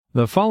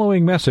The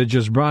following message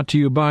is brought to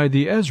you by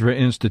the Ezra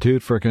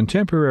Institute for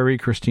Contemporary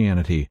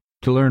Christianity.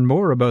 To learn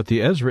more about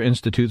the Ezra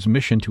Institute's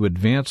mission to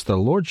advance the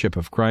Lordship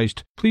of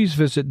Christ, please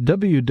visit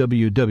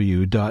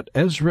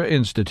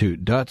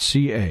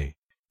www.ezrainstitute.ca.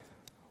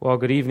 Well,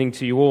 good evening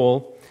to you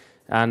all,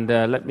 and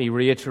let me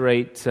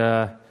reiterate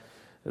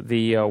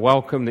the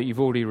welcome that you've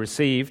already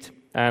received,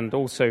 and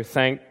also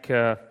thank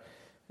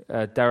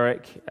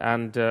Derek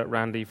and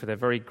Randy for their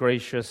very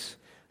gracious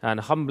and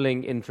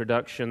humbling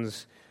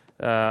introductions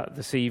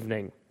this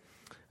evening.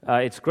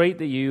 It's great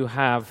that you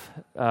have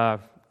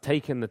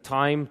taken the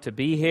time to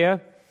be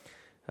here.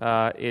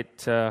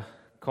 It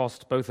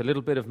cost both a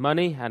little bit of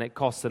money and it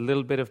costs a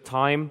little bit of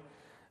time,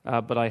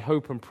 but I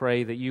hope and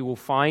pray that you will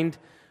find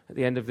at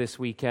the end of this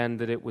weekend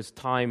that it was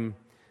time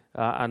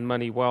and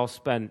money well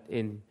spent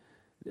in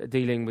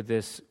dealing with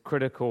this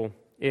critical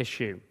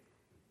issue.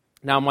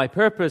 Now, my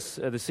purpose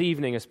this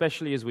evening,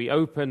 especially as we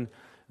open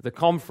the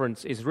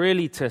conference, is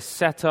really to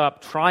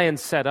try and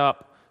set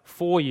up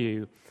for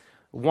you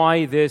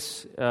why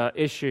this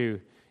issue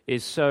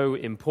is so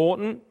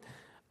important,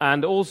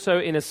 and also,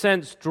 in a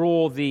sense,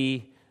 draw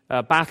the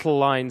battle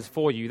lines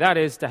for you. That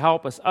is, to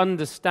help us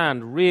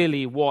understand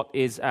really what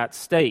is at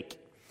stake.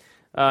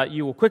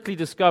 You will quickly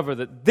discover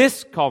that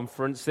this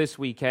conference this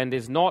weekend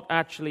is not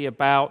actually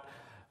about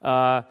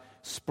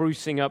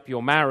sprucing up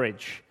your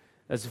marriage.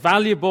 As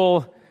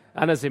valuable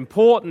and as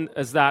important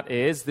as that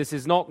is, this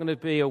is not going to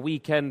be a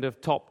weekend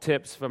of top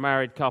tips for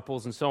married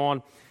couples and so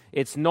on.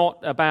 It's not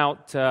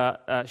about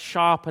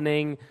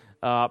sharpening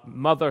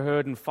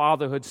motherhood and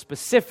fatherhood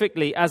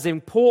specifically, as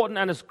important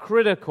and as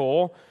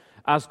critical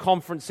as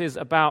conferences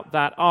about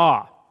that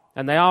are.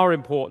 And they are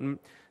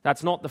important.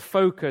 That's not the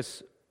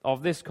focus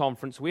of this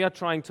conference. We are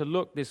trying to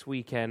look this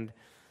weekend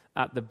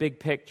at the big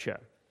picture.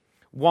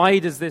 Why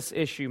does this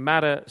issue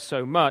matter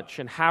so much,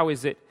 and how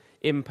is it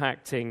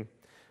impacting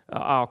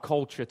our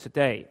culture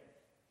today?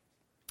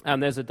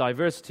 And there's a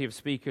diversity of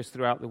speakers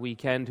throughout the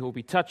weekend who will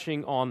be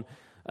touching on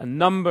a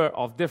number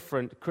of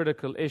different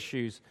critical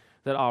issues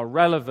that are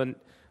relevant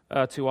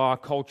to our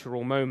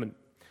cultural moment.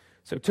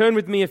 So turn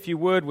with me, if you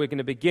would. We're going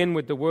to begin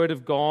with the Word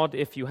of God.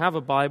 If you have a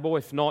Bible,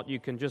 if not, you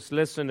can just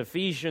listen.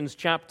 Ephesians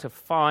chapter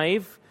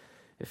 5.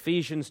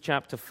 Ephesians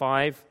chapter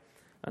 5.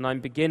 And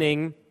I'm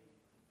beginning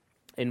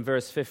in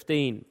verse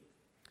 15.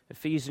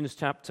 Ephesians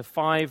chapter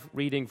 5,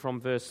 reading from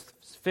verse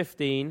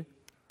 15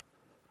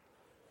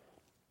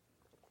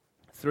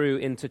 through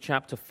into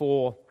chapter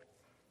 4,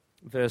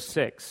 verse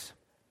 6.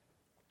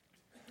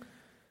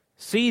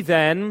 See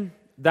then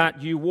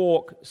that you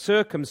walk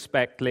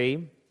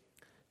circumspectly,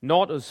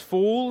 not as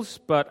fools,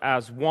 but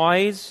as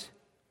wise,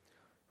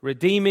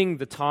 redeeming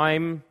the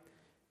time,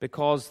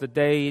 because the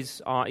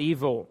days are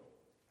evil.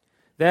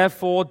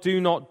 Therefore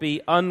do not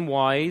be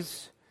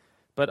unwise,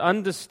 but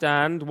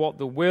understand what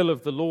the will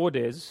of the Lord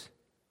is.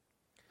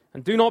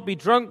 And do not be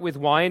drunk with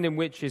wine, in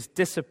which is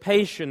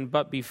dissipation,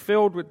 but be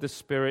filled with the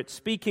Spirit,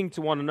 speaking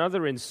to one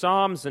another in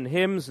psalms and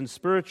hymns and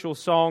spiritual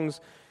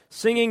songs,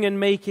 singing and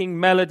making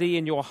melody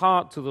in your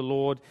heart to the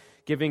Lord,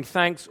 giving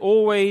thanks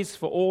always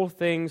for all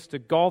things to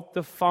God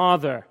the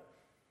Father,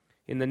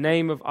 in the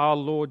name of our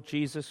Lord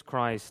Jesus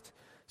Christ,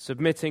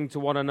 submitting to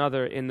one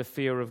another in the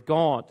fear of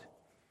God.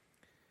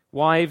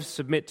 Wives,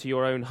 submit to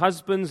your own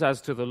husbands as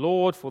to the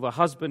Lord, for the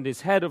husband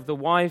is head of the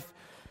wife,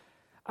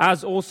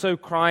 as also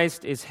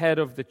Christ is head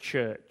of the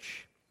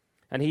church,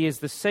 and he is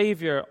the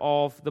Savior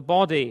of the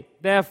body.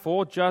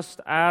 Therefore, just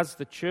as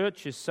the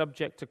church is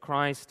subject to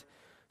Christ,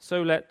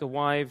 so let the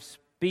wives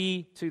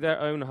be to their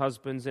own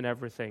husbands in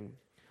everything.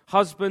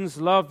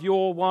 Husbands, love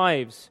your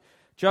wives,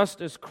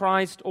 just as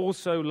Christ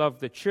also loved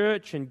the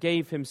church and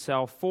gave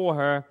himself for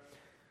her,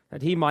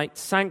 that he might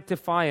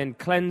sanctify and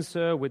cleanse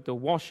her with the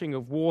washing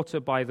of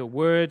water by the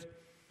word,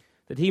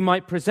 that he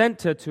might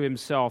present her to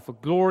himself a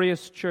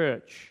glorious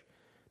church,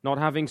 not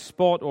having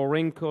spot or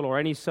wrinkle or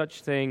any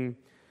such thing,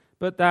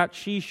 but that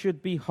she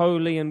should be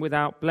holy and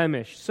without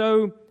blemish.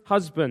 So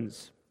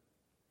husbands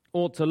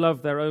ought to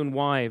love their own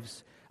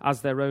wives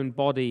as their own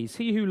bodies.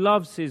 He who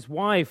loves his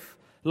wife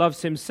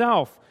loves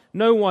himself.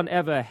 No one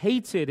ever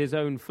hated his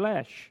own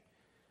flesh,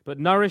 but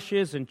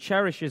nourishes and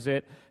cherishes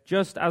it,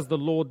 just as the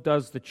Lord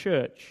does the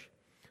church.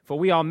 For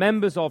we are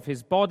members of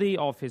his body,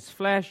 of his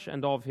flesh,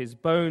 and of his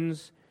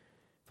bones.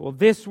 For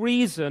this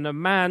reason a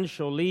man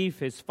shall leave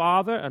his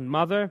father and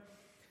mother,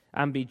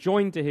 and be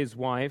joined to his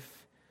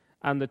wife,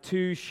 and the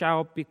two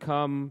shall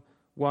become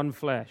one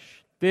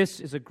flesh. This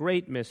is a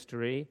great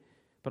mystery,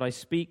 but I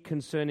speak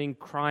concerning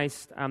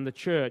Christ and the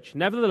church.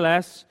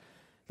 Nevertheless,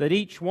 let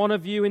each one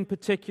of you in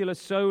particular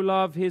so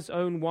love his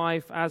own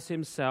wife as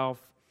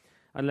himself,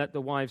 and let the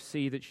wife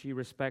see that she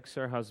respects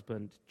her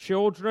husband.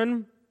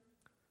 Children,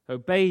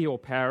 obey your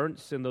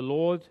parents in the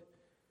Lord,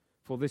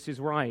 for this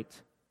is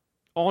right.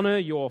 Honor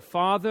your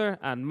father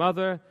and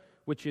mother,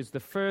 which is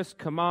the first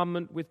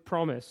commandment with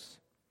promise,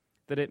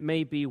 that it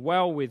may be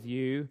well with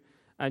you,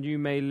 and you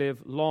may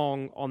live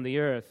long on the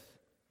earth.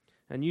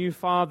 And you,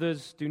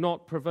 fathers, do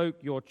not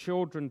provoke your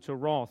children to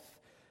wrath,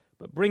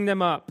 but bring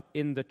them up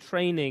in the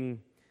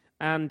training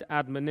and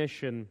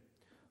admonition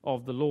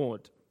of the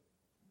Lord.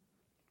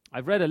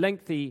 I've read a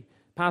lengthy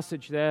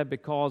passage there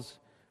because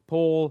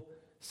Paul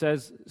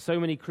says so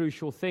many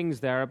crucial things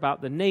there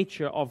about the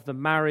nature of the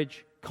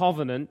marriage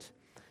covenant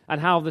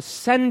and how the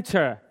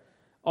center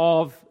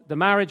of the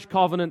marriage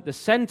covenant, the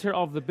center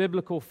of the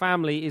biblical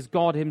family is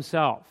God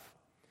himself.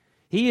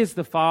 He is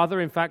the Father.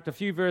 In fact, a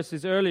few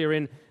verses earlier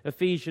in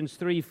Ephesians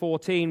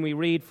 3:14, we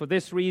read, "For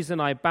this reason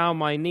I bow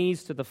my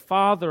knees to the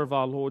Father of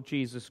our Lord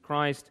Jesus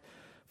Christ,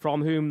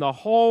 from whom the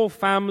whole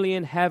family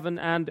in heaven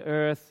and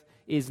earth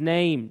is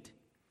named."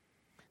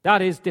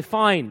 That is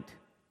defined.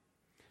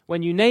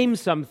 When you name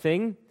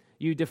something,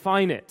 you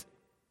define it.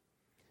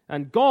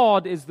 And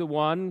God is the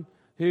one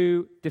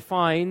who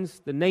defines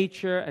the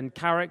nature and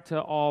character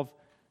of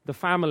the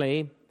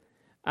family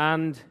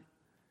and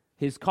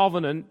his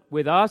covenant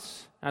with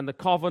us and the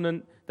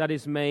covenant that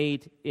is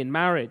made in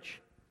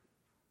marriage.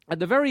 At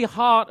the very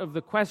heart of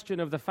the question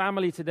of the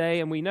family today,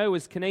 and we know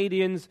as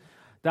Canadians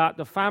that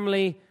the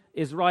family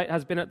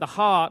has been at the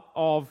heart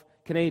of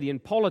Canadian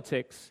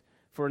politics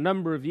for a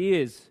number of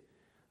years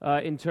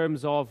in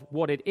terms of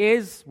what it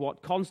is,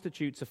 what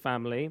constitutes a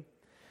family,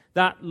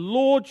 that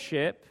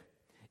lordship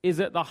is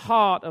at the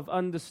heart of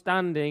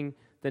understanding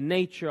the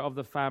nature of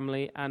the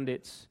family and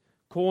its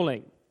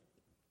calling.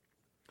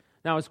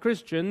 Now, as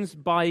Christians,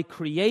 by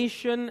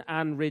creation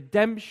and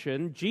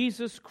redemption,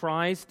 Jesus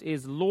Christ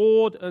is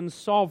Lord and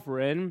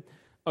sovereign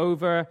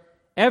over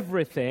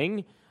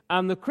everything,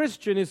 and the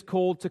Christian is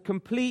called to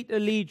complete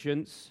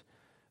allegiance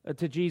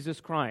to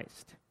Jesus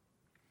Christ.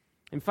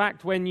 In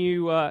fact, when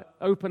you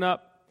open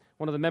up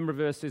one of the memory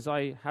verses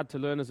I had to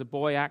learn as a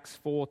boy, Acts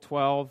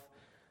 4:12,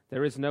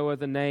 "There is no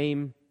other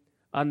name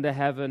under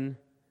heaven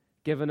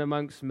given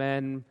amongst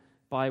men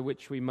by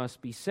which we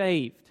must be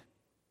saved."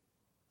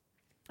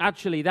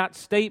 Actually, that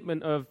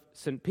statement of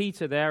St.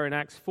 Peter there in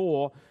Acts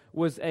 4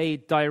 was a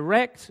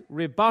direct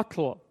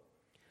rebuttal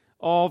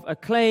of a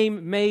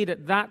claim made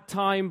at that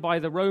time by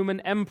the Roman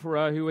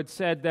emperor who had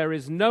said, "There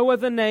is no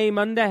other name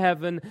under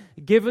heaven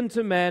given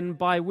to men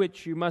by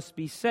which you must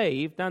be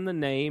saved than the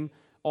name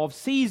of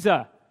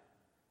Caesar."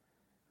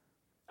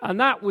 And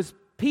that was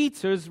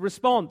Peter's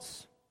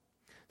response,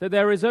 that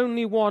there is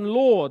only one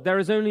Lord, there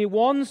is only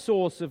one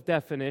source of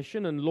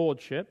definition and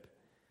lordship,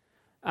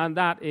 and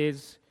that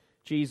is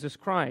Jesus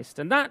Christ.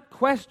 And that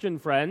question,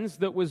 friends,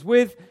 that was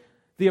with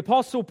the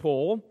Apostle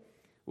Paul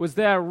was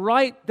there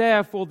right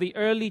there for the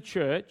early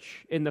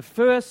church in the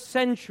first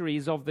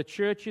centuries of the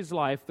church's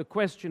life. The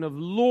question of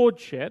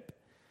lordship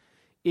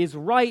is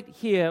right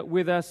here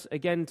with us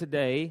again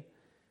today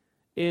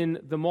in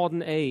the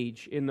modern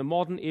age, in the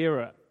modern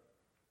era.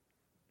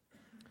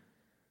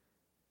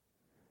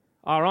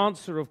 Our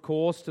answer, of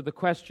course, to the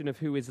question of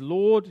who is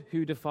Lord,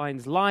 who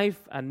defines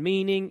life and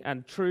meaning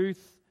and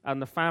truth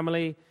and the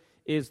family,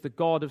 is the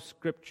God of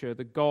Scripture,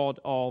 the God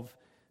of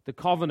the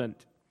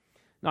covenant.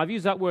 Now, I've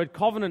used that word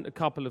covenant a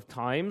couple of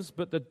times,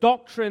 but the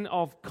doctrine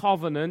of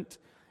covenant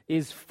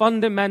is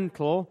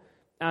fundamental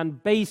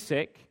and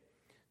basic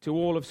to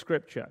all of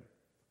Scripture.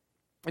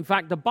 In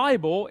fact, the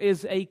Bible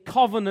is a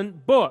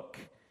covenant book.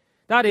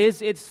 That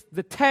is, it's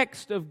the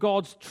text of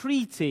God's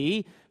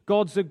treaty,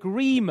 God's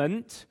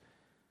agreement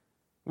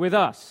with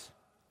us.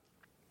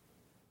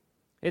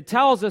 It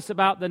tells us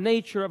about the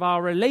nature of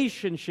our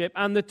relationship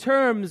and the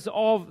terms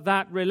of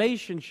that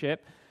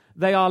relationship.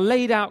 They are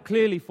laid out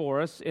clearly for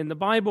us in the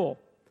Bible.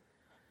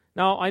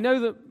 Now, I know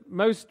that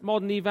most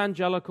modern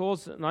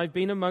evangelicals, and I've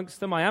been amongst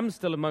them, I am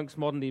still amongst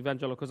modern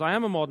evangelicals. I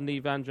am a modern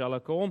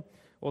evangelical,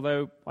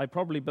 although I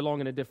probably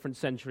belong in a different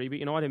century, but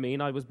you know what I mean,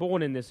 I was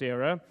born in this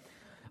era,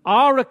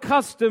 are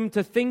accustomed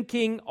to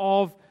thinking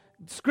of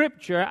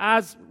Scripture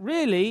as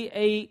really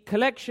a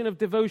collection of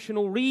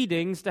devotional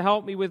readings to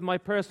help me with my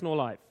personal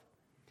life.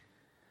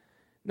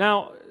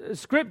 Now,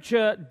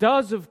 Scripture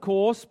does, of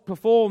course,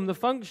 perform the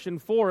function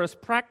for us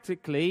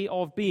practically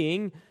of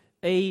being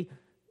a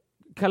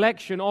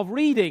collection of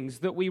readings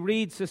that we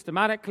read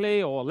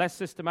systematically or less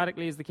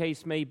systematically, as the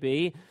case may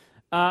be,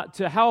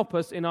 to help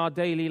us in our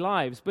daily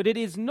lives. But it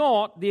is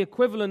not the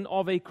equivalent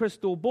of a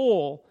crystal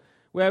ball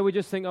where we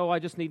just think, oh, I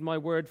just need my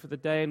word for the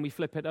day, and we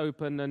flip it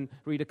open and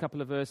read a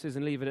couple of verses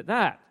and leave it at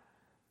that.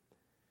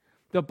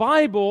 The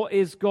Bible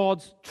is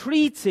God's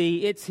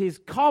treaty. It's His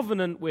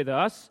covenant with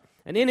us.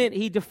 And in it,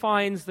 He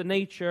defines the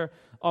nature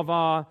of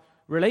our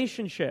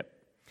relationship.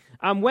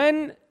 And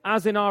when,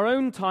 as in our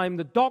own time,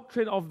 the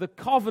doctrine of the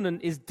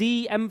covenant is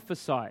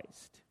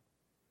de-emphasized,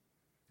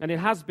 and it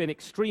has been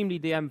extremely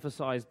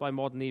de-emphasized by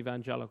modern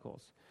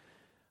evangelicals,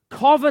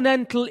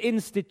 covenantal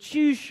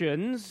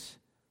institutions,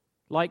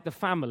 like the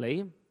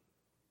family,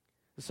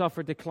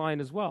 suffer decline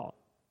as well.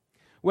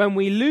 When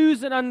we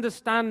lose an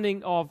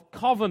understanding of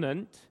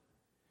covenant,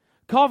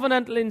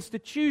 covenantal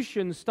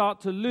institutions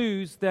start to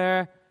lose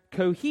their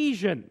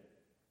cohesion.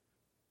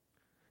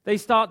 They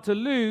start to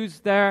lose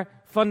their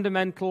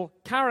fundamental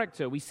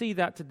character. We see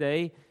that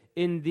today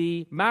in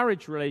the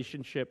marriage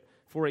relationship,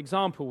 for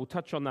example. We'll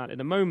touch on that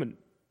in a moment.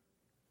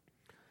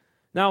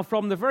 Now,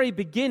 from the very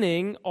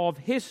beginning of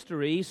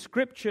history,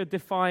 Scripture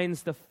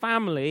defines the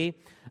family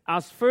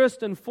as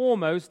first and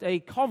foremost a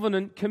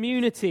covenant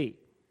community.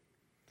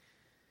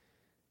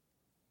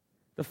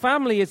 The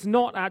family is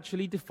not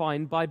actually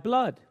defined by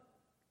blood.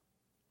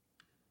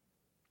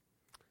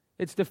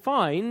 It's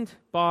defined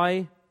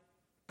by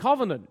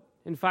covenant.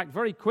 In fact,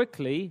 very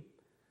quickly,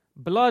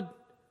 blood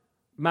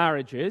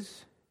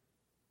marriages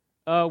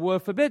were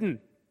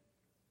forbidden.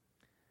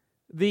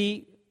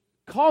 The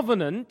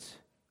covenant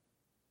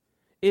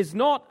is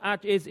not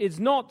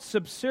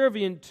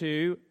subservient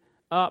to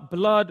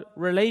blood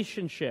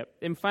relationship.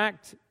 In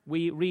fact,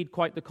 we read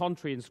quite the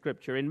contrary in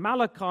Scripture. In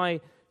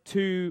Malachi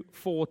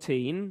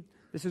 2:14,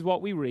 this is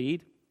what we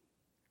read.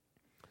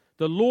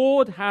 The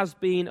Lord has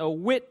been a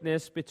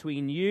witness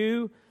between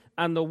you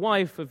and the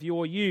wife of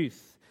your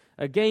youth,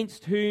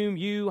 against whom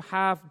you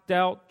have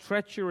dealt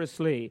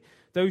treacherously,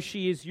 though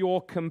she is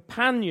your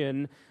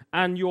companion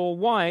and your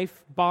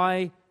wife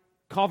by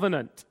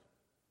covenant.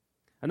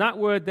 And that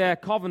word there,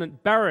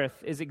 covenant,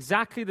 berith, is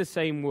exactly the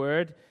same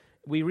word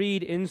we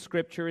read in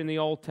Scripture in the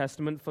Old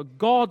Testament for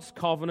God's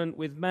covenant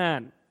with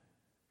man.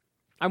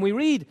 And we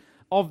read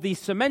of the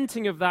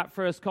cementing of that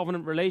first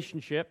covenant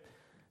relationship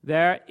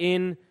there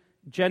in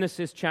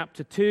Genesis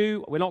chapter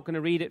 2. We're not going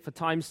to read it for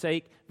time's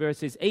sake,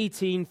 verses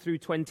 18 through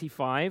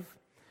 25,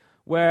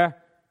 where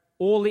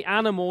all the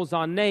animals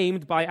are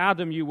named by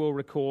Adam, you will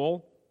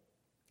recall,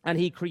 and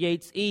he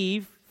creates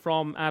Eve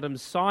from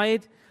Adam's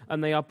side,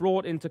 and they are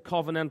brought into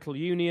covenantal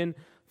union,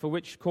 for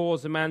which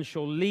cause a man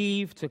shall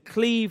leave to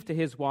cleave to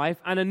his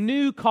wife, and a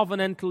new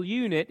covenantal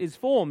unit is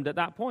formed at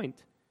that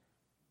point.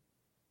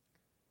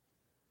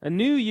 A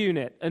new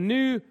unit, a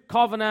new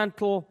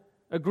covenantal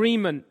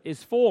agreement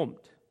is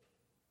formed.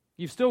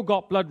 You've still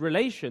got blood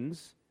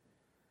relations,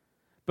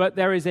 but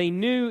there is a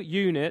new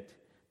unit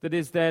that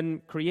is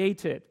then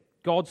created.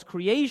 God's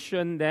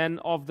creation then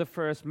of the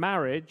first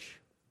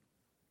marriage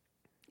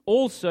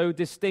also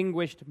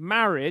distinguished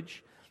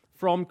marriage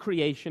from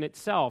creation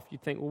itself.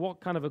 You'd think, well,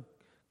 what kind of a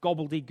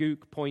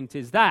gobbledygook point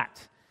is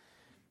that?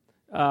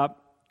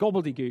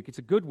 Gobbledygook, it's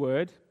a good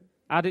word.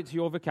 Add it to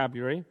your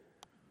vocabulary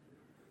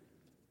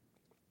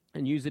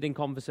and use it in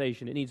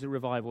conversation. It needs a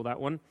revival, that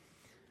one.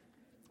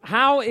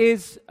 How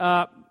is,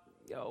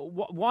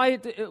 why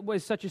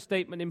was such a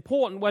statement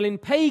important? Well, in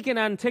pagan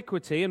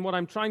antiquity, and what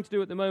I'm trying to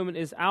do at the moment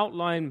is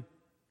outline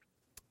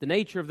the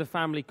nature of the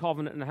family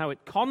covenant and how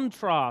it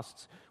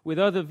contrasts with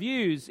other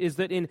views, is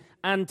that in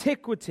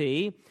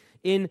antiquity,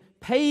 in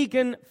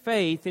pagan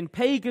faith, in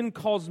pagan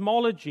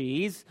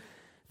cosmologies,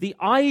 the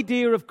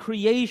idea of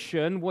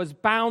creation was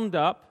bound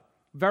up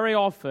very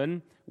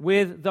often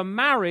with the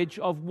marriage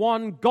of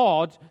one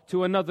god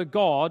to another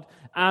god,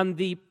 and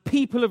the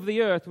people of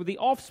the earth were the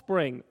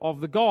offspring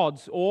of the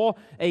gods, or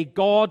a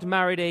god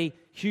married a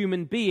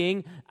human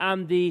being,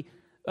 and the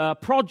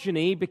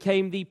progeny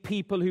became the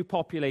people who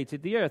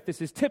populated the earth.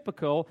 This is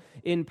typical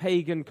in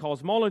pagan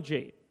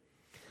cosmology.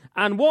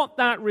 And what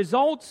that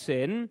results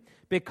in,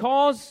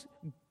 because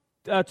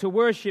to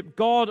worship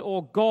God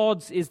or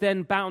gods is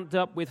then bound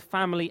up with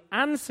family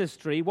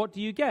ancestry, what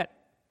do you get?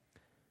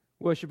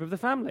 Worship of the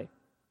family.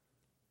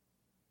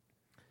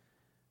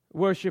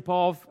 Worship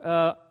of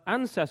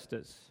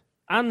ancestors.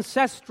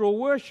 Ancestral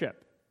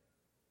worship,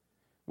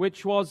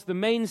 which was the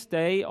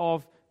mainstay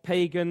of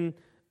pagan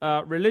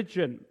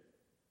religion.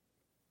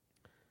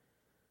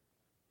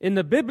 In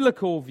the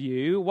biblical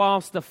view,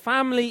 whilst the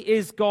family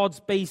is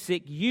God's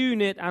basic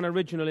unit and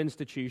original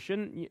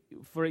institution,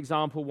 for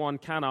example, one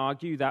can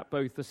argue that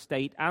both the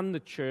state and the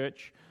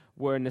church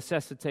were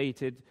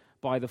necessitated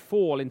by the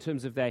fall in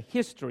terms of their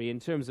history. In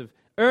terms of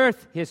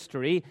earth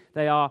history,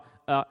 they are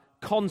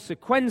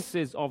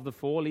consequences of the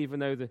fall, even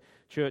though the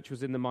church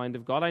was in the mind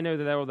of God. I know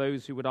that there are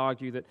those who would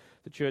argue that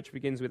the church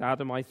begins with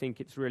Adam. I think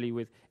it's really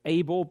with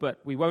Abel, but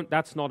we won't.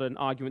 That's not an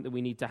argument that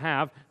we need to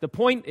have. The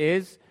point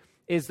is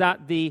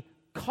that the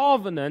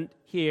covenant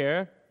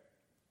here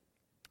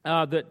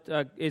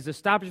that is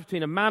established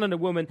between a man and a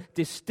woman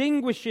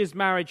distinguishes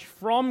marriage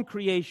from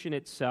creation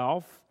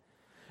itself.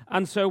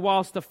 And so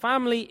whilst the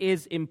family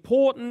is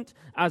important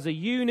as a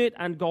unit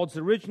and God's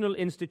original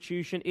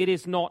institution, it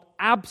is not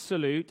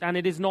absolute and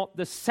it is not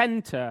the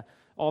center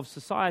of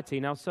society.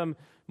 Now, some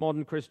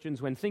modern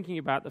Christians, when thinking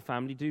about the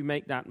family, do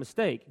make that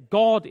mistake.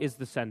 God is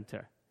the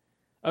center.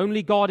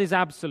 Only God is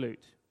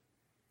absolute.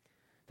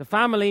 The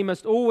family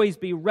must always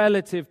be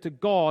relative to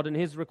God and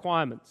His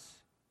requirements.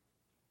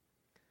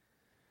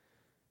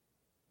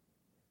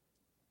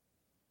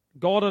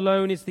 God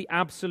alone is the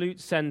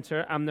absolute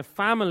center, and the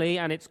family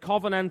and its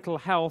covenantal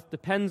health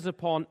depends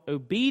upon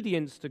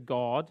obedience to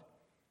God.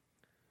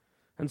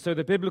 And so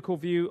the biblical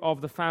view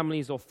of the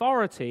family's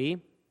authority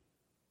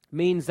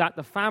means that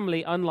the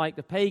family, unlike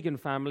the pagan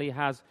family,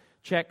 has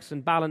checks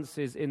and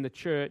balances in the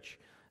church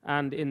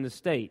and in the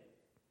state.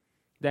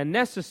 They're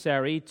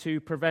necessary to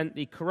prevent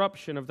the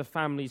corruption of the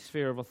family's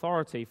sphere of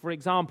authority. For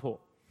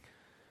example,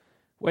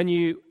 when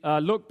you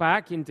look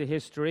back into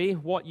history,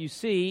 what you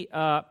see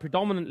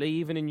predominantly,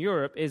 even in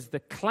Europe, is the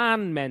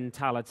clan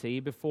mentality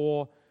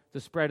before the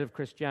spread of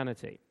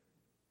Christianity.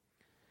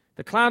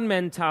 The clan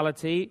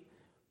mentality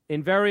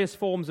in various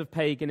forms of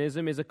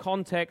paganism is a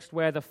context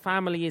where the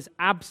family is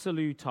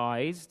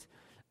absolutized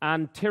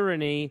and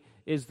tyranny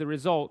is the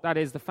result. That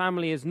is, the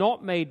family is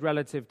not made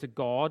relative to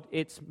God,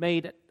 it's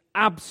made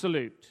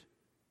absolute,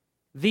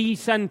 the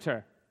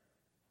center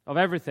of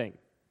everything.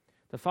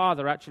 The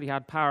father actually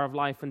had power of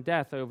life and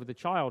death over the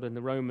child in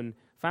the Roman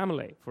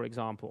family, for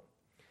example.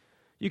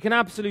 You can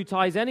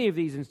absolutize any of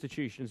these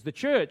institutions. The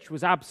church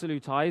was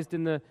absolutized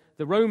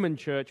the Roman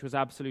church was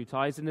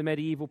absolutized in the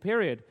medieval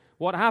period.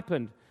 What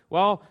happened?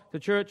 Well, the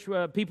church,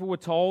 people were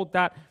told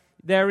that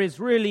there is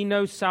really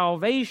no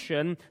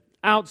salvation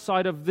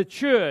outside of the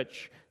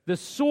church. The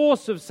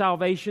source of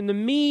salvation, the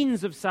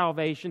means of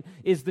salvation,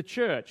 is the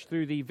church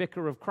through the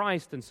vicar of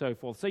Christ and so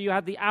forth. So you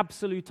had the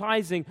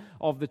absolutizing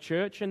of the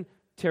church, and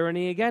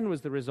tyranny again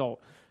was the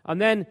result. And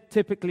then,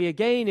 typically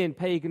again in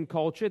pagan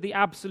culture, the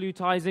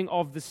absolutizing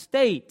of the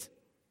state.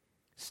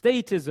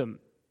 Statism,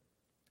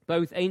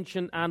 both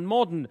ancient and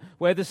modern,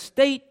 where the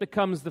state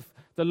becomes the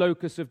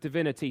locus of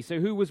divinity. So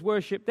who was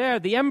worshipped there?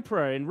 The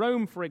emperor in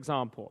Rome, for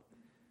example,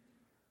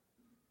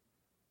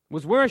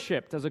 was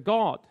worshipped as a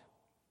god.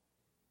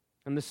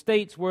 And the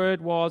state's word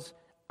was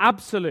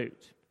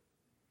absolute.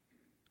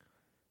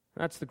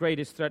 That's the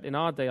greatest threat in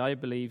our day, I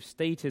believe,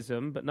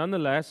 statism, but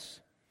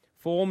nonetheless,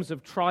 forms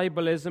of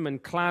tribalism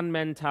and clan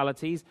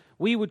mentalities.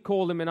 We would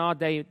call them in our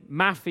day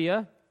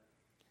mafia,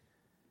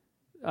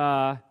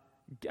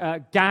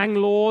 gang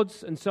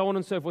lords, and so on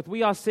and so forth.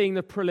 We are seeing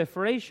the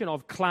proliferation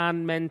of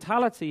clan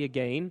mentality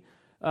again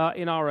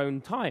in our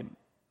own time,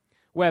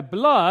 where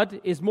blood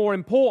is more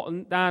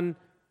important than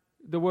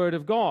the Word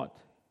of God.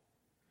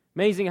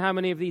 Amazing how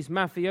many of these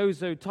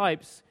mafioso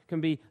types can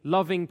be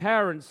loving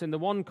parents in the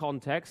one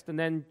context and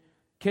then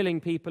killing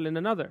people in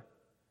another.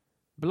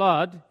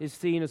 Blood is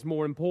seen as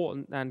more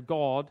important than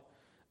God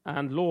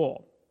and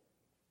law.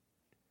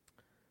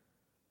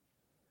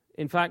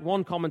 In fact,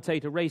 one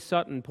commentator, Ray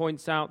Sutton,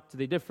 points out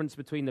the difference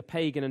between the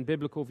pagan and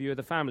biblical view of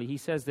the family. He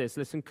says this,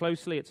 listen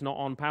closely, it's not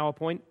on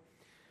PowerPoint.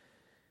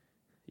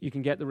 You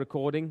can get the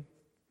recording.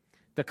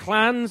 The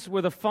clans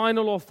were the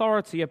final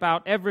authority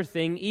about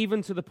everything,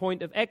 even to the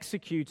point of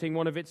executing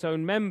one of its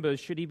own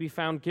members should he be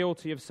found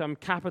guilty of some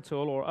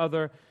capital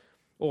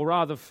or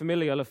rather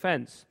familial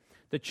offense.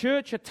 The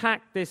church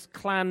attacked this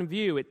clan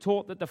view. It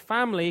taught that the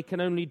family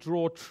can only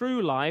draw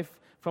true life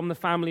from the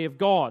family of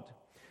God.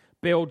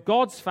 Build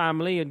God's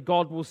family and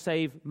God will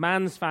save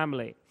man's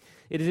family.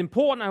 It is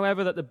important,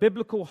 however, that the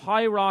biblical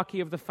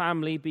hierarchy of the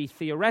family be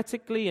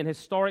theoretically and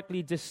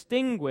historically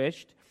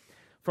distinguished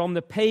from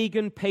the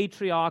pagan,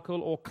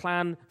 patriarchal, or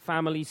clan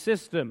family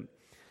system.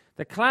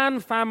 The clan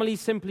family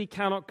simply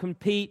cannot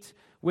compete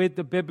with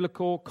the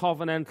biblical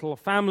covenantal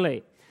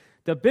family.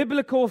 The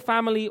biblical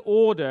family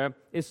order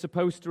is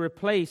supposed to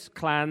replace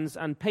clans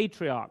and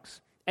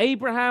patriarchs.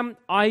 Abraham,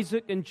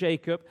 Isaac, and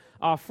Jacob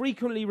are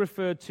frequently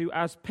referred to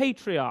as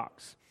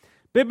patriarchs.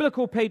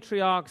 Biblical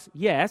patriarchs,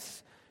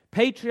 yes.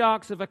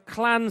 Patriarchs of a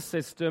clan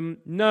system,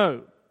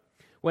 no.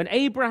 When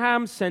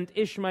Abraham sent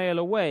Ishmael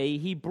away,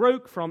 he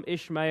broke from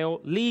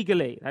Ishmael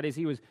legally. That is,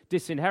 he was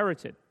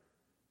disinherited.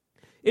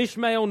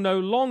 Ishmael no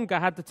longer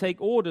had to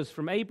take orders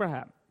from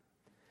Abraham.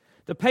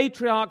 The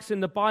patriarchs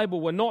in the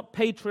Bible were not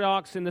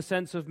patriarchs in the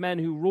sense of men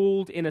who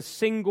ruled in a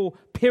single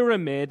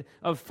pyramid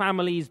of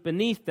families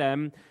beneath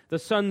them. The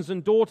sons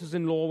and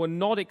daughters-in-law were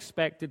not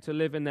expected to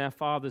live in their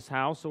father's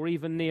house or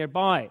even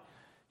nearby.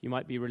 You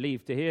might be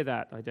relieved to hear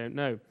that, I don't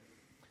know.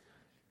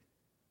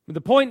 But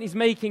the point he's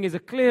making is a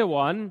clear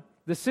one.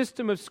 The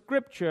system of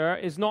Scripture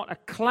is not a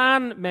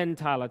clan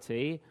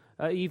mentality,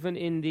 even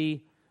in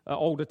the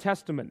Older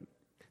Testament.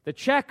 The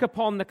check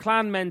upon the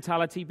clan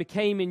mentality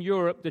became in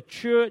Europe the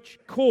church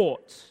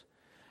courts.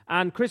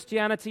 And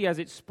Christianity, as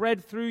it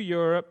spread through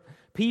Europe,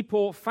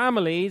 people,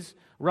 families,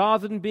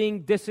 rather than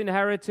being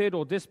disinherited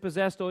or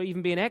dispossessed or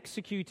even being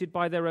executed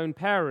by their own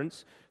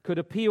parents, could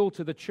appeal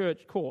to the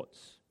church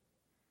courts.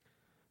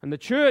 And the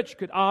church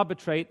could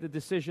arbitrate the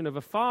decision of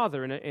a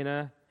father in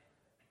a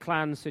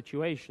clan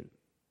situation.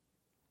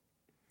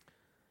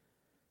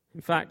 In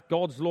fact,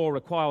 God's law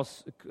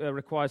requires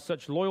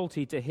such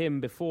loyalty to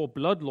Him before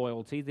blood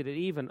loyalty that it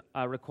even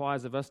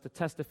requires of us to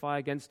testify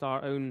against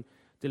our own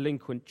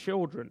delinquent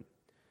children.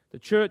 The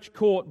church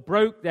court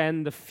broke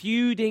then the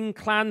feuding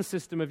clan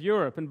system of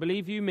Europe. And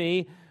believe you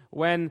me,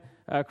 when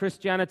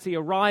Christianity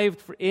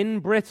arrived in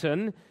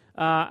Britain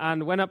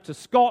and went up to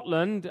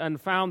Scotland and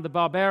found the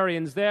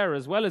barbarians there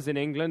as well as in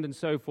England and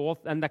so forth,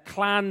 and the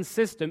clan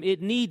system,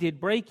 it needed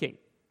breaking.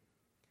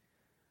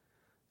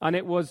 And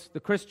it was the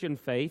Christian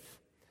faith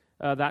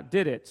that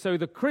did it. So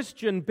the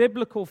Christian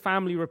biblical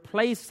family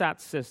replaced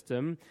that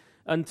system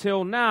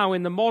until now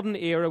in the modern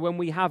era when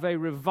we have a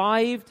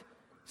revived,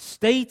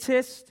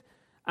 statist,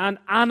 and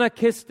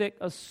anarchistic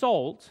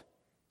assault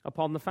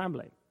upon the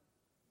family.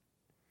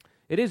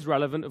 It is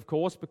relevant, of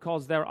course,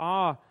 because there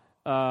are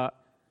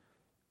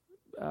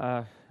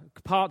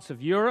parts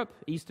of Europe,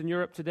 Eastern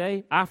Europe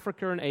today,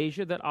 Africa and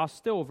Asia, that are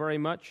still very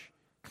much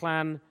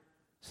clan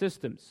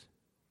systems.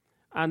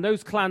 And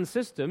those clan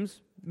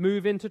systems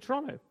move into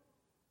Toronto.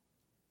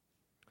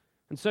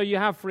 And so you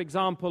have, for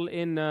example,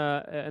 in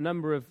a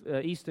number of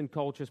Eastern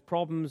cultures,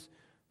 problems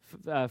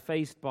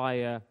faced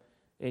by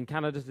in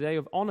Canada today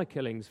of honor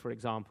killings, for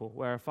example,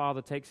 where a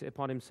father takes it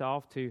upon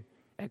himself to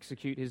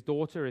execute his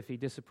daughter if he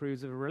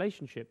disapproves of a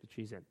relationship that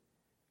she's in.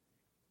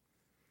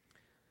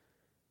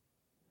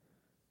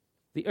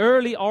 The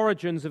early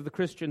origins of the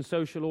Christian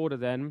social order,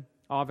 then,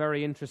 are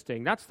very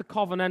interesting. That's the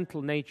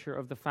covenantal nature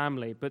of the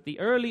family. But the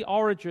early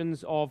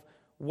origins of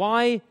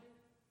why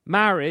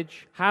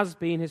marriage has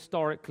been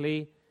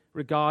historically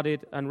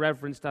regarded and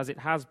reverenced as it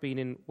has been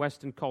in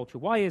Western culture.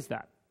 Why is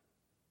that?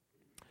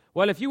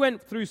 Well, if you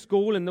went through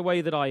school in the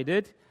way that I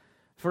did,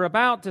 for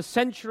about a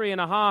century and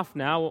a half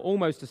now, or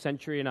almost a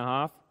century and a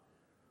half,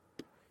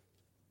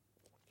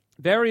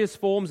 various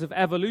forms of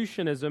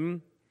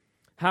evolutionism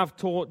have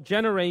taught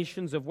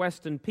generations of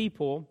Western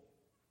people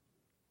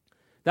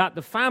that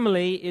the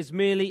family is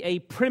merely a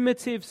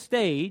primitive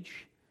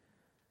stage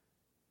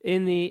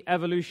in the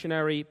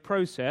evolutionary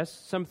process,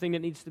 something that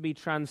needs to be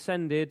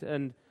transcended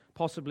and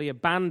possibly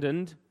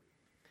abandoned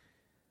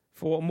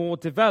for more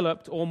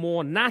developed or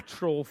more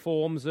natural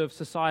forms of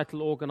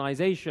societal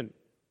organization.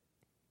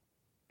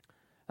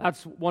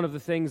 That's one of the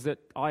things that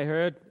I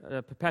heard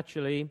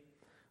perpetually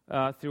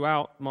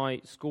throughout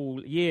my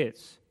school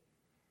years.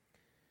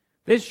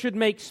 This should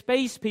make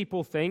space,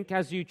 people think,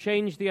 as you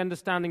change the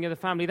understanding of the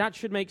family, that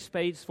should make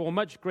space for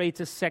much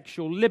greater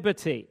sexual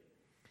liberty.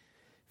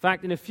 In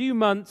fact,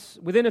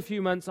 within a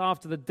few months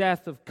after the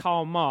death of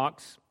Karl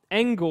Marx,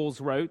 Engels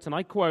wrote, and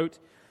I quote,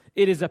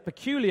 "It is a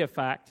peculiar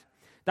fact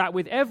that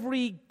with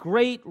every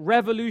great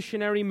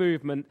revolutionary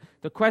movement,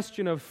 the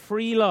question of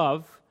free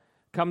love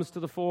comes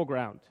to the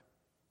foreground."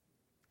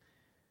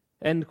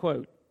 End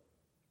quote.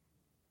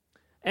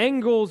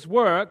 Engels'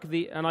 work,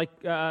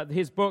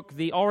 his book,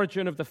 The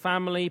Origin of the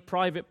Family,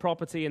 Private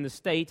Property and the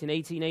State, in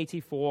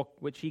 1884,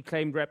 which he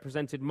claimed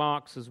represented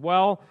Marx as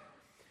well,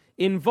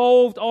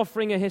 involved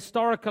offering a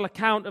historical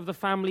account of the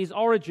family's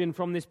origin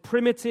from this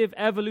primitive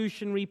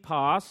evolutionary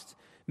past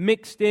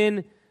mixed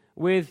in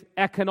with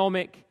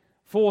economic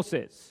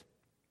forces.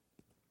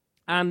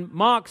 And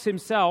Marx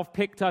himself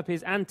picked up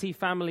his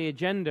anti-family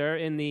agenda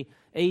in the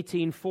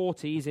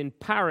 1840s in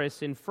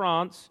Paris, in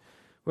France,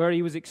 where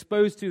he was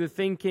exposed to the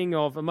thinking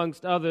of,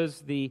 amongst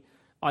others, the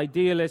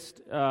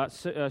idealist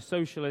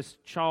socialist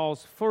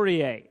Charles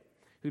Fourier,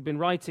 who'd been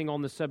writing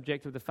on the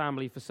subject of the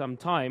family for some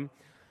time.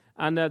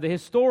 And the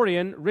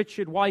historian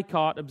Richard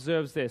Weikart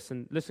observes this,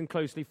 and listen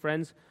closely,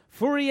 friends.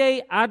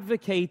 Fourier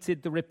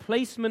advocated the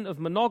replacement of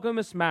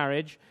monogamous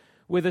marriage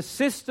with a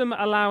system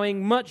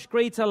allowing much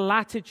greater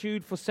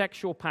latitude for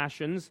sexual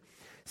passions,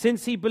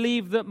 since he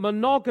believed that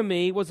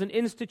monogamy was an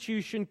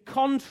institution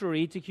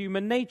contrary to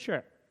human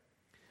nature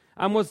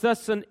and was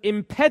thus an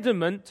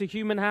impediment to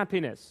human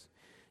happiness.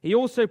 He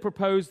also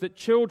proposed that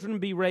children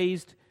be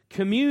raised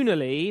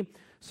communally,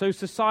 so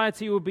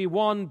society would be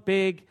one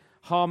big,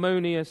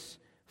 harmonious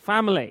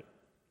family.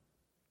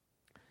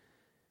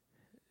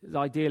 It's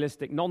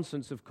idealistic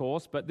nonsense, of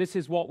course, but this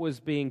is what was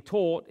being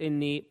taught in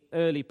the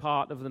early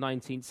part of the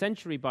 19th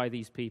century by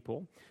these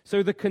people.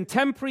 So the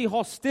contemporary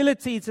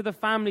hostility to the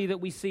family that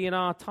we see in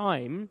our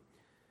time,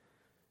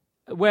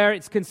 where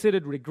it's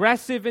considered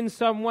regressive in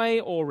some way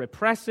or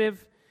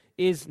repressive,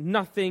 is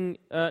nothing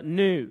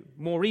new.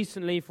 More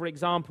recently, for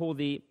example,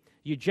 the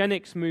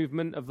eugenics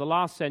movement of the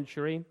last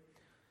century,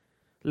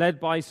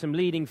 led by some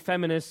leading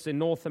feminists in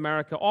North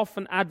America,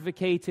 often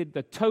advocated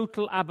the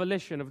total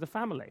abolition of the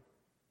family.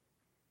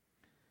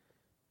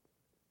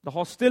 The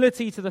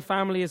hostility to the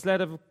family has led,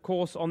 of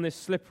course, on this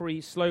slippery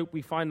slope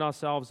we find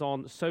ourselves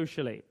on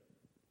socially.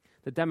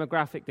 The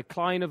demographic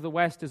decline of the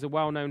West is a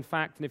well-known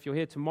fact, and if you're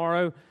here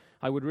tomorrow,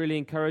 I would really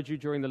encourage you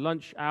during the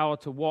lunch hour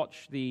to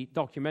watch the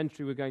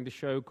documentary we're going to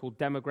show called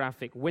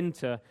Demographic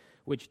Winter,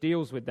 which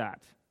deals with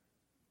that.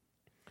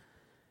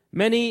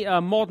 Many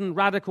modern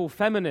radical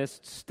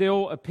feminists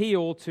still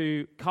appeal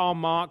to Karl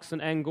Marx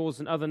and Engels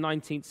and other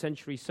 19th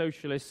century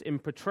socialists in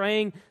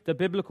portraying the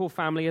biblical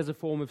family as a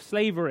form of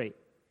slavery.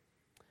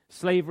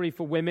 Slavery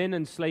for women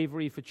and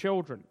slavery for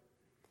children.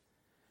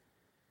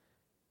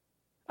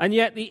 And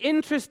yet the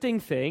interesting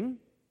thing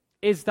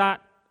is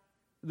that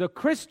the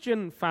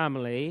Christian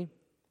family,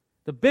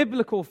 the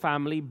biblical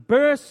family,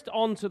 burst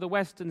onto the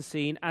Western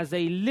scene as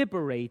a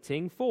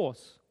liberating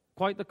force,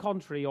 quite the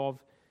contrary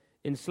of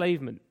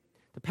enslavement.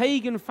 The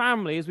pagan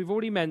family, as we've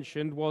already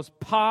mentioned, was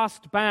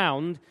past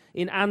bound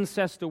in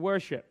ancestor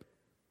worship.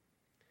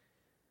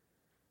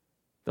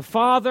 The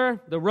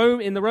father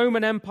in the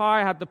Roman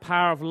Empire had the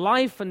power of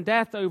life and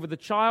death over the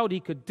child. He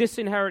could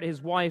disinherit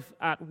his wife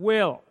at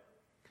will.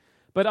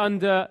 But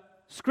under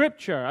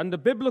Scripture, under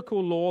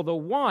biblical law, the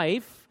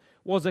wife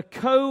was a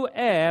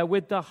co-heir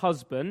with the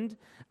husband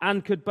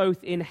and could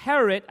both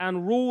inherit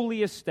and rule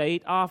the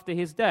estate after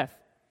his death.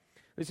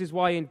 This is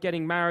why in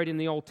getting married in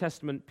the Old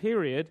Testament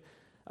period,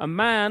 a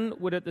man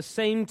would at the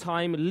same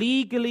time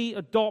legally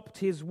adopt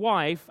his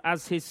wife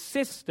as his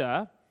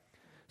sister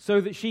so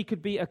that she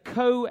could be a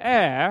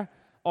co-heir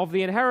of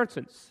the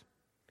inheritance.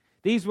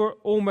 These were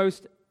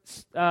almost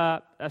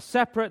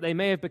separate, they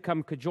may have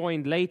become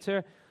conjoined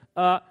later,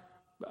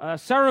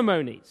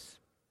 ceremonies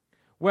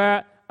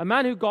where a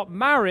man who got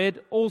married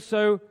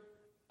also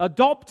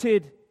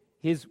adopted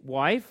his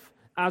wife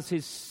as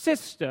his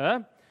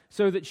sister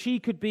so that she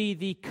could be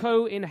the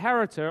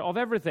co-inheritor of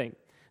everything.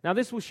 Now,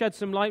 this will shed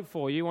some light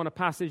for you on a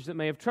passage that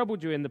may have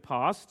troubled you in the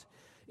past,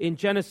 in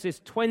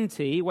Genesis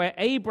 20, where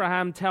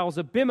Abraham tells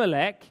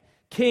Abimelech,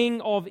 king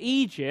of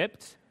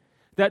Egypt,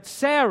 that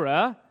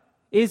Sarah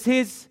is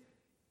his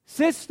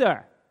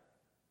sister.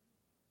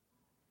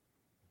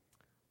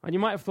 And you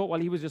might have thought,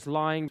 well, he was just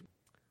lying.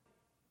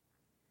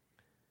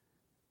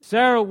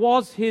 Sarah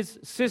was his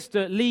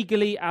sister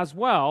legally as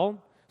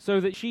well, so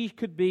that she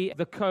could be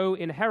the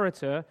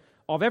co-inheritor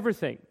of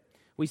everything.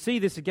 We see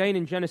this again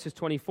in Genesis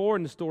 24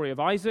 in the story of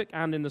Isaac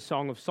and in the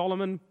Song of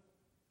Solomon.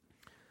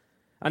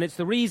 And it's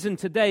the reason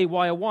today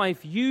why a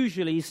wife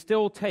usually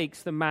still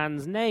takes the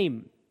man's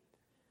name.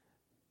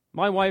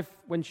 My wife,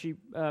 when she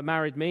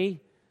married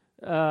me,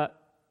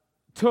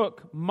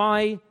 took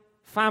my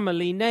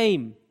family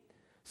name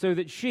so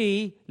that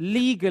she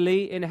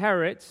legally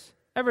inherits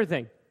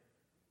everything.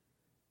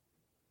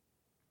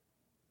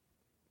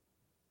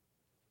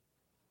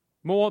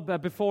 More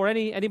before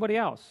anybody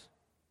else.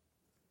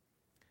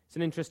 It's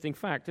an interesting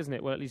fact, isn't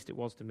it? Well, at least it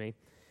was to me.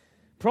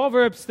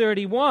 Proverbs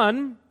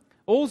 31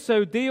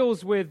 also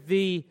deals with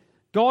the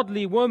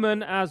godly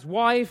woman as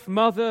wife,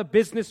 mother,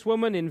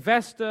 businesswoman,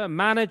 investor,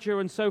 manager,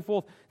 and so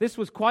forth. This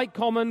was quite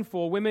common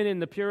for women in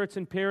the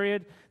Puritan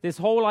period. This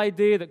whole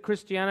idea that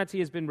Christianity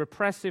has been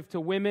repressive to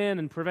women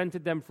and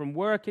prevented them from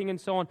working and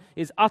so on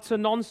is utter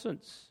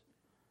nonsense.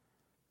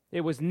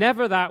 It was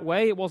never that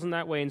way. It wasn't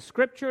that way in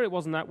Scripture. It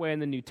wasn't that way in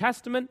the New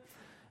Testament.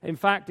 In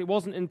fact, it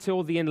wasn't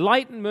until the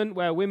Enlightenment,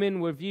 where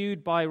women were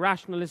viewed by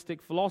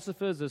rationalistic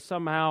philosophers as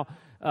somehow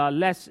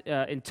less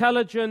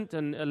intelligent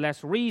and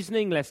less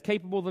reasoning, less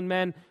capable than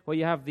men, where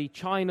you have the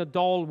China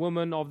doll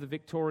woman of the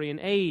Victorian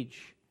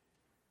age.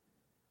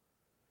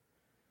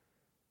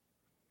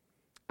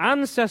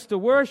 Ancestor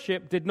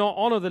worship did not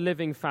honor the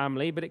living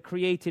family, but it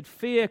created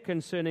fear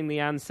concerning the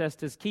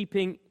ancestors,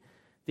 keeping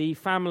the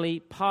family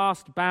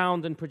past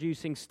bound and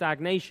producing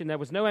stagnation. There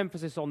was no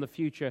emphasis on the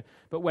future.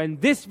 But when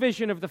this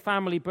vision of the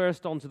family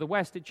burst onto the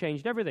West, it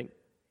changed everything.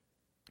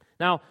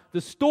 Now, the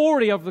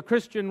story of the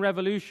Christian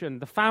Revolution,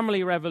 the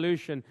family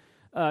revolution,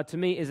 to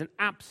me is an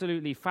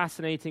absolutely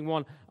fascinating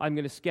one. I'm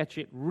going to sketch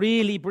it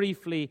really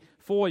briefly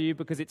for you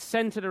because it's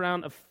centered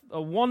around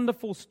a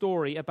wonderful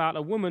story about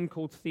a woman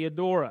called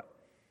Theodora.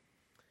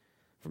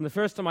 From the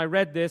first time I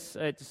read this,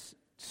 it's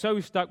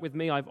so stuck with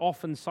me, I've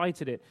often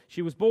cited it.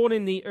 She was born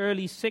in the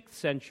early 6th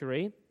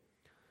century.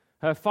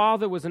 Her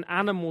father was an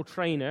animal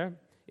trainer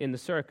in the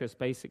circus,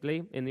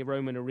 basically, in the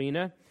Roman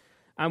arena.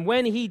 And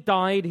when he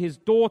died, his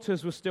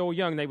daughters were still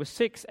young. They were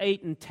 6,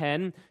 8, and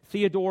 10.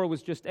 Theodora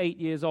was just 8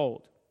 years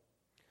old.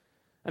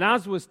 And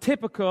as was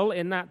typical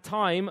in that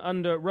time,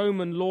 under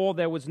Roman law,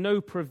 there was no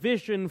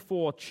provision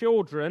for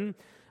children.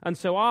 And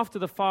so after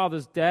the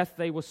father's death,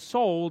 they were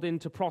sold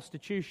into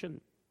prostitution.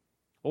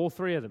 All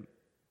three of them.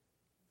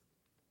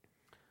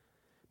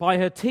 By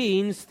her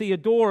teens,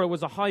 Theodora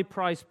was a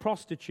high-priced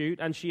prostitute,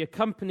 and she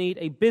accompanied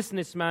a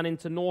businessman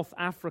into North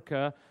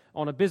Africa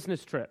on a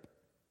business trip.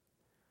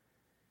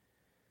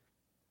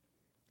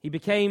 He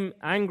became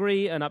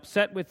angry and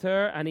upset with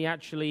her, and he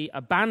actually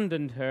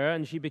abandoned her,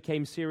 and she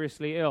became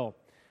seriously ill.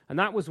 And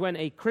that was when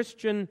a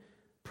Christian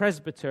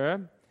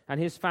presbyter and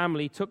his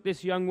family took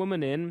this young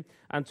woman in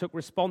and took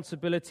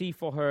responsibility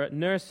for her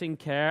nursing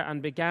care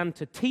and began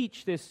to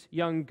teach this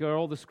young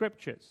girl the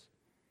Scriptures.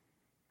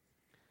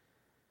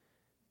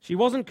 She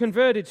wasn't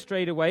converted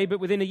straight away, but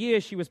within a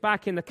year she was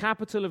back in the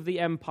capital of the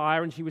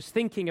empire and she was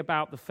thinking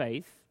about the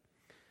faith.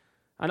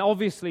 And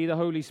obviously the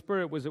Holy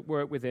Spirit was at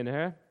work within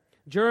her.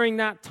 During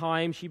that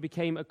time, she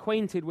became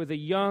acquainted with a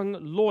young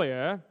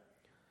lawyer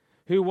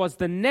who was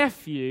the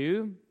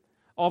nephew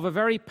of a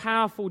very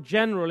powerful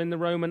general in the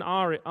Roman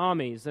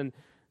armies. And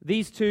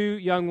these two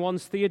young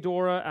ones,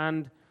 Theodora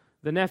and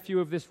the nephew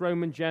of this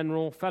Roman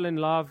general, fell in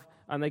love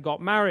and they got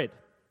married.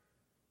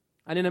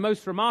 And in a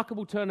most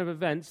remarkable turn of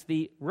events,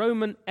 the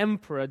Roman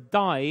emperor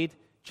died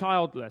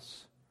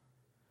childless.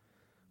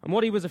 And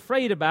what he was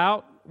afraid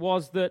about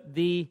was that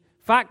the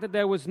fact that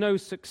there was no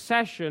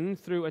succession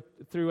through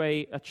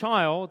a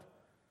child,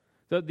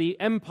 that the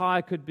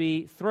empire could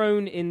be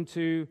thrown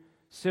into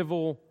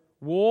civil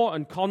war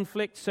and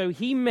conflict. So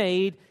he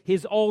made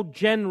his old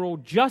general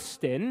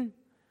Justin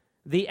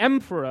the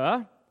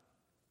emperor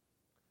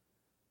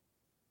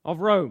of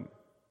Rome.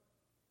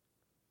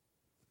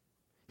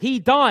 He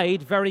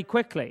died very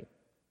quickly,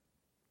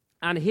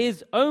 and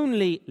his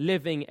only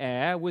living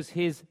heir was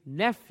his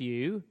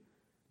nephew,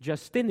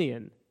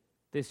 Justinian,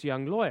 this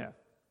young lawyer,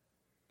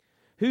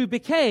 who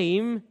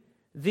became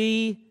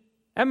the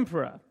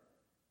emperor.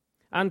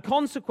 And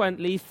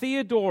consequently,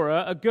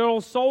 Theodora, a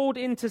girl sold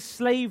into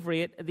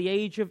slavery at the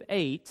age of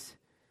 8,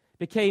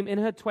 became in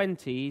her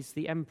 20s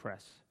the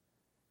empress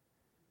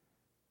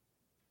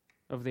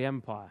of the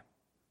empire,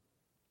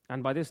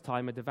 and by this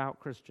time a devout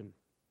Christian.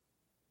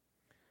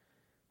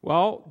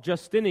 Well,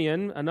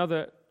 Justinian,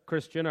 another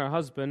Christian, her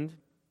husband,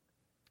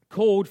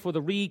 called for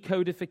the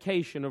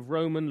recodification of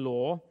Roman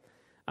law,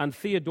 and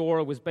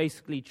Theodora was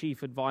basically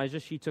chief advisor.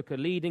 She took a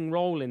leading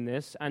role in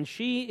this, and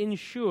she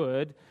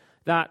ensured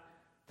that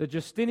the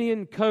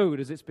Justinian Code,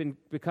 as it's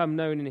become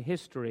known in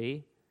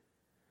history,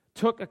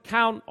 took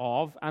account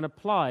of and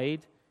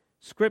applied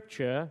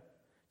Scripture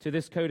to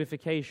this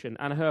codification,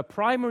 and her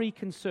primary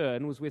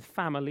concern was with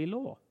family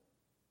law.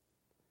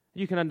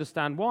 You can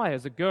understand why,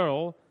 as a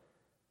girl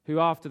who,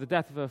 after the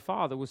death of her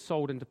father, was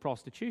sold into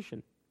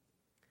prostitution.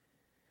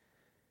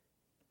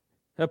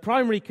 Her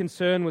primary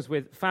concern was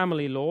with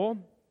family law,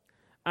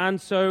 and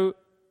so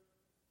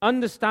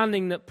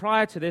understanding that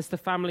prior to this, the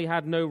family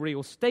had no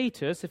real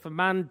status. If a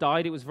man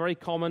died, it was very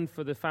common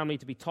for the family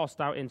to be tossed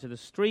out into the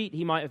street.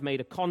 He might have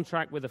made a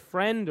contract with a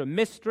friend, a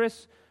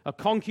mistress, a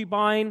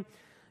concubine,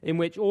 in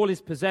which all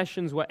his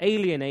possessions were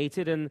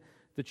alienated and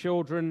the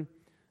children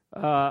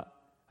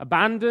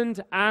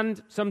abandoned,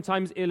 and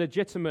sometimes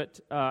illegitimate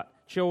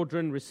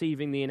children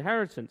receiving the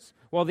inheritance.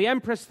 Well, the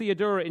Empress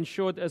Theodora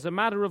ensured that as a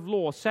matter of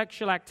law,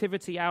 sexual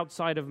activity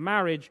outside of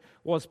marriage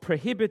was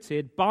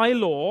prohibited by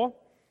law,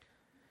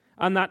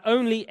 and that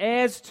only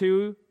heirs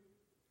to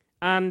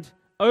and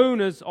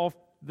owners of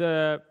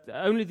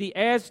only the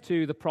heirs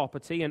to the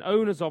property and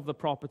owners of the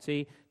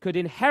property could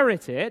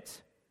inherit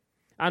it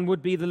and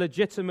would be the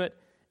legitimate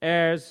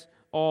heirs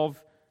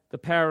of the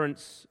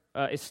parents'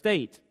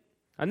 estate.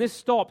 And this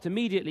stopped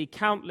immediately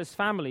countless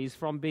families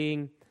from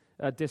being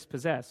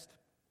dispossessed.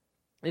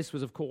 This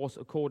was, of course,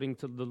 according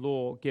to the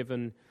law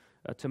given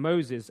to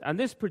Moses. And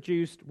this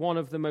produced one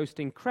of the most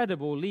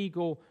incredible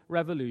legal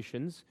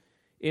revolutions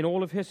in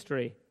all of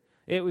history.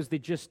 It was the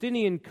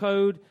Justinian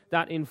Code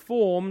that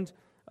informed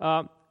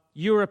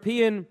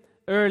European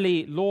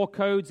early law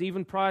codes,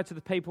 even prior to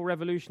the Papal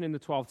Revolution in the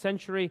 12th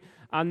century,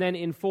 and then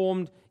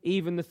informed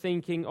even the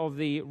thinking of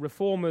the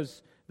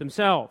reformers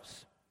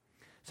themselves.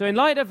 So in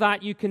light of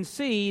that, you can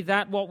see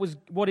that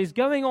what is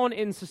going on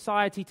in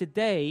society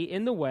today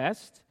in the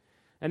West,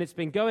 and it's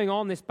been going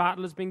on, this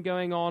battle has been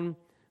going on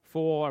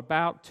for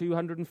about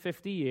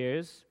 250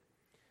 years,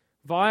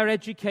 via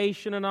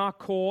education and our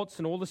courts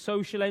and all the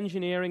social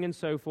engineering and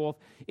so forth,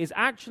 is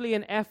actually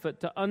an effort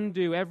to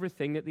undo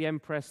everything that the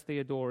Empress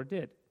Theodora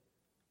did.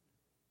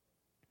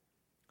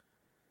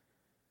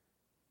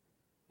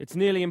 It's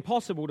nearly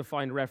impossible to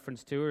find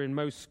reference to her in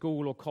most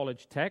school or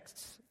college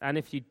texts, and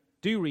if you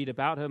do read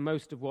about her,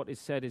 most of what is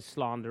said is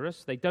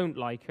slanderous. They don't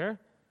like her.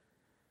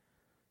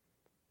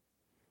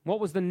 What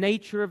was the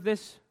nature of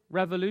this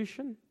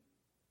revolution?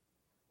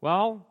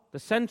 Well, the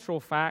central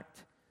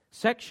fact: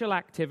 sexual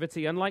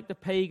activity, unlike the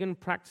pagan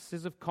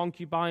practices of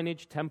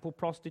concubinage, temple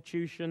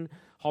prostitution,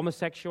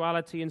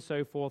 homosexuality, and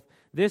so forth,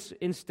 this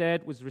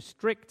instead was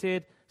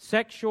restricted.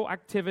 Sexual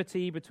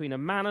activity between a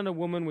man and a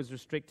woman was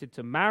restricted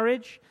to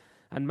marriage,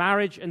 and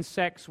marriage and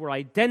sex were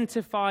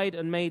identified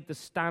and made the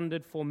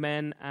standard for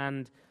men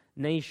and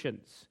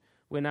nations.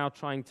 We're now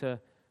trying to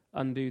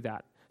undo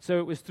that. So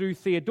it was through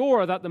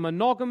Theodora that the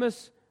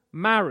monogamous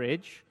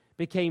marriage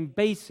became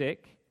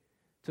basic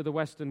to the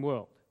Western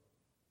world.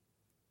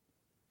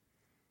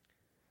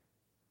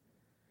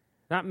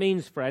 That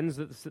means, friends,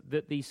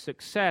 that the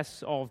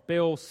success of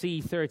Bill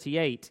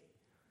C-38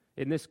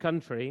 in this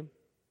country,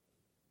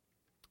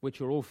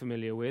 which you're all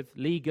familiar with,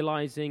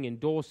 legalizing,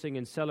 endorsing,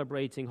 and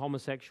celebrating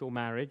homosexual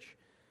marriage,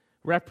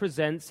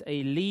 represents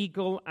a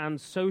legal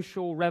and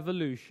social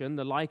revolution,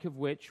 the like of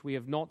which we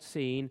have not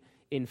seen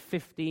in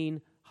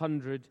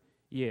 1,500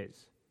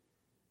 years.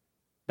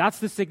 That's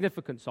the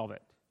significance of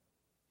it.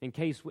 In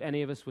case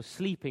any of us were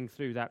sleeping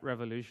through that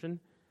revolution,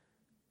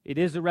 it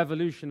is a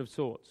revolution of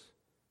sorts.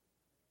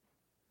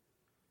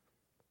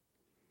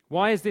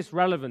 Why is this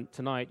relevant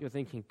tonight? You're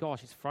thinking,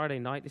 gosh, it's Friday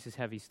night, this is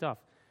heavy stuff.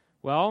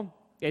 Well,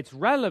 it's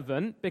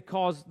relevant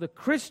because the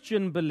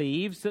Christian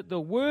believes that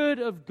the Word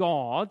of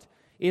God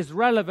is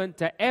relevant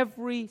to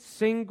every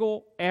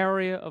single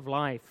area of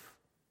life.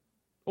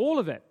 All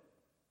of it.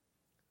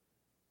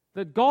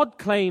 That God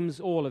claims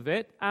all of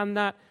it, and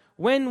that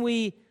when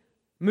we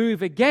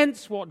move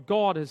against what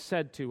God has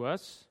said to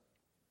us,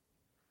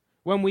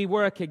 when we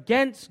work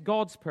against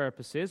God's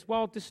purposes,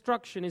 well,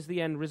 destruction is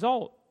the end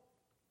result.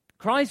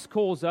 Christ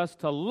calls us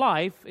to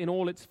life in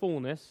all its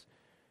fullness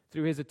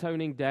through his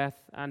atoning death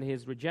and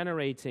his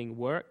regenerating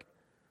work.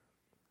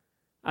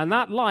 And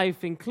that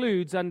life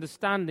includes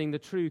understanding the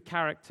true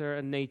character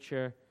and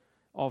nature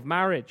of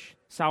marriage.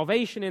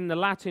 Salvation in the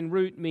Latin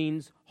root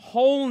means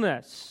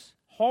wholeness.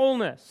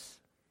 Wholeness.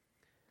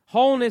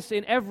 Wholeness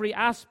in every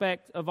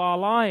aspect of our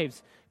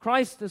lives.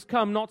 Christ has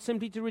come not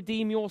simply to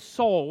redeem your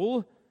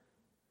soul,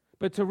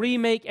 but to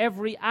remake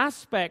every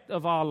aspect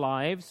of our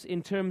lives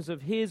in terms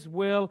of his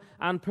will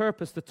and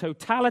purpose, the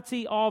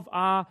totality of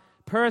our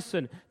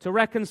person, to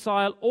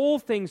reconcile all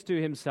things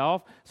to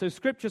himself. So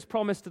Scripture's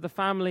promise to the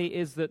family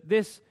is that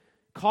this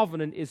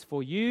covenant is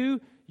for you,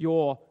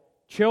 your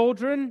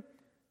children,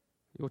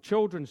 your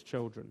children's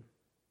children,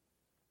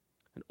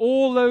 and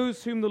all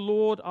those whom the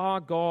Lord our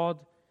God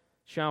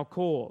shall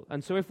call.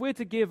 And so if we're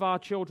to give our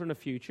children a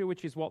future,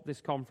 which is what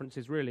this conference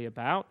is really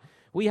about,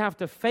 we have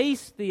to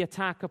face the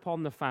attack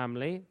upon the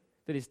family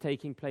that is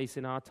taking place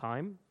in our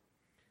time,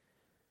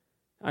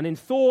 and in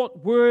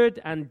thought, word,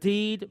 and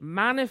deed,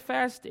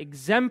 manifest,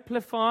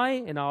 exemplify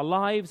in our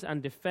lives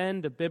and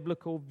defend a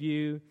biblical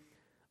view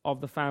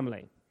of the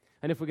family.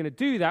 And if we're going to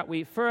do that,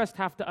 we first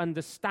have to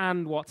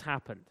understand what's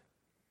happened.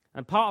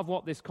 And part of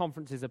what this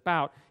conference is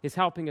about is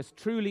helping us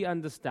truly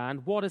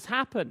understand what has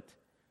happened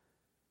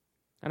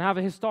and have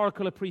a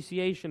historical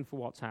appreciation for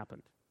what's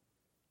happened.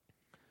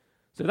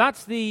 So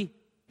that's the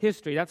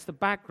history, that's the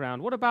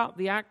background. What about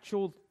the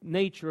actual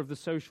nature of the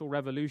social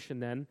revolution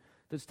then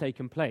that's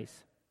taken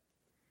place?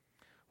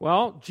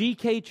 Well,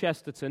 G.K.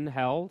 Chesterton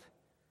held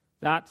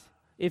that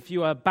if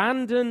you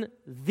abandon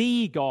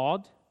the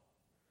God,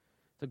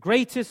 the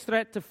greatest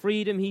threat to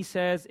freedom, he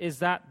says, is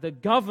that the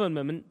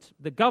government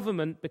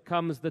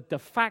becomes the de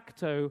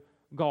facto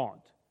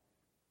God.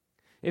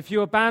 If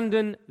you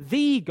abandon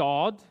the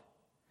God,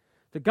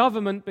 the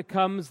government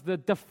becomes the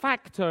de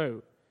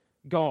facto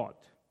God.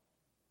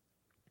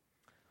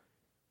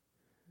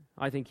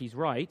 I think he's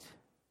right.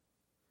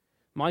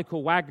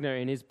 Michael Wagner,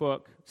 in his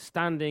book,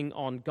 Standing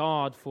on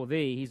Guard for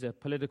Thee, he's a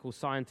political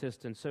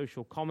scientist and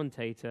social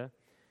commentator,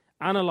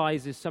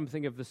 analyzes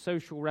something of the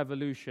social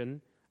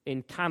revolution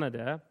in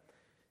Canada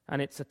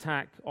and its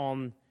attack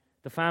on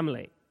the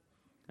family.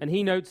 And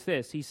he notes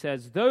this. He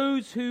says,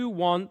 those who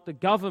want the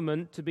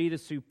government to be the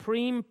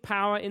supreme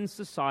power in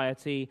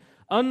society,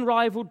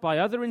 unrivaled by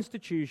other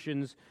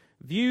institutions,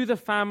 view the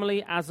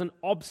family as an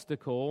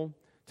obstacle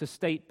to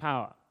state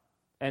power.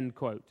 End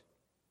quote.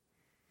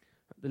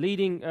 The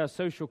leading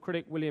social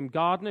critic, William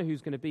Gardner,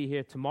 who's going to be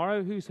here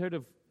tomorrow. Who's heard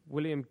of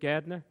William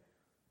Gardner?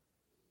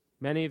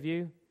 Many of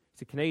you.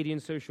 He's a Canadian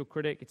social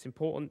critic. It's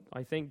important,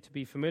 I think, to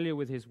be familiar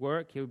with his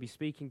work. He'll be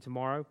speaking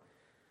tomorrow.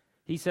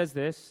 He says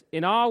this,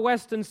 in our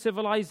Western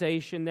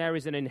civilization, there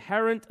is an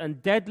inherent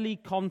and deadly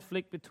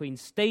conflict between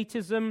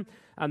statism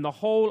and the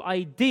whole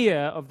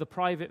idea of the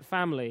private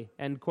family,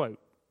 end quote.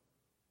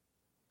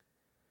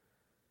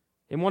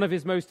 In one of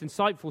his most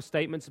insightful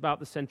statements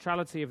about the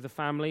centrality of the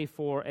family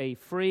for a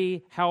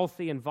free,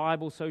 healthy, and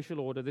viable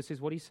social order, this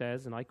is what he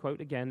says, and I quote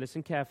again,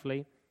 listen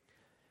carefully.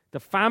 The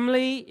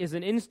family is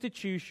an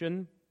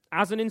institution,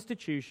 as an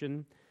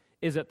institution,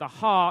 is at the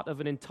heart of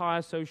an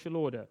entire social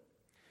order.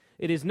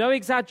 It is no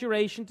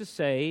exaggeration to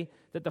say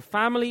that the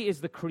family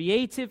is the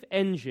creative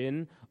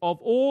engine of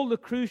all the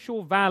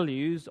crucial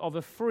values of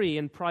a free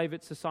and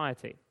private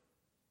society.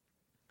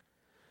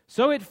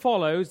 So it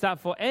follows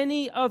that for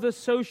any other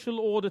social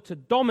order to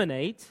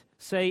dominate,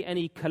 say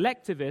any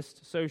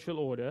collectivist social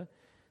order,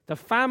 the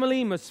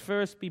family must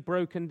first be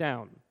broken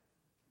down.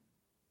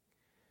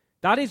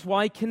 That is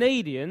why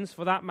Canadians,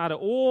 for that matter,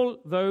 all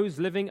those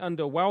living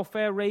under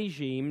welfare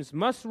regimes,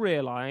 must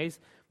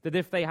realize that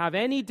if they have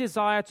any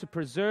desire to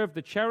preserve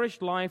the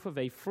cherished life of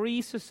a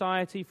free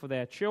society for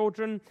their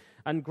children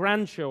and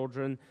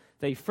grandchildren,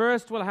 they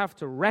first will have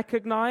to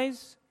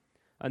recognize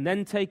and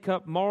then take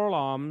up moral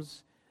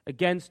arms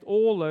against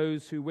all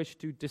those who wish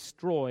to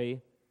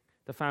destroy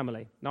the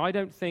family. Now, I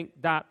don't think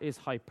that is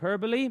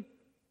hyperbole.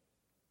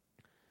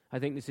 I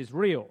think this is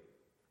real.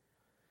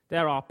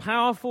 There are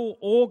powerful,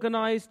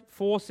 organized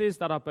forces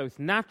that are both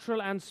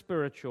natural and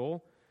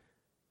spiritual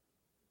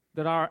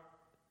that are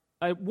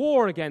at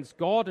war against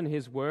God and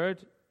His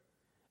Word,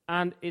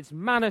 and it's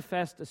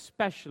manifest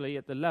especially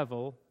at the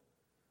level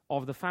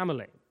of the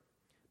family.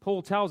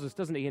 Paul tells us,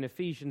 doesn't he, in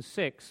Ephesians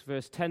 6,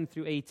 verse 10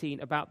 through 18,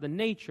 about the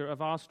nature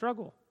of our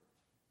struggle.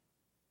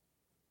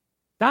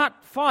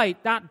 That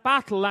fight, that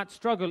battle, that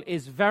struggle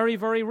is very,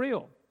 very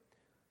real.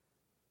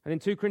 And in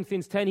 2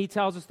 Corinthians 10, he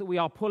tells us that we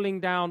are pulling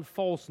down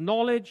false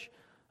knowledge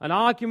and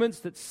arguments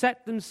that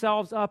set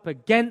themselves up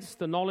against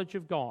the knowledge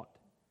of God.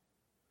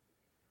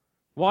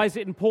 Why is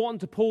it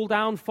important to pull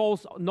down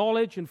false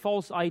knowledge and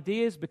false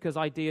ideas? Because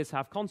ideas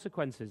have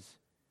consequences.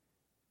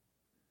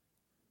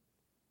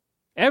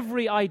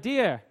 Every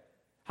idea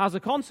has a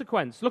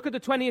consequence. Look at the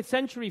 20th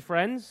century,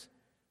 friends.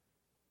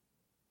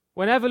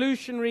 When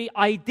evolutionary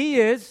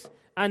ideas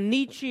and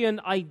Nietzschean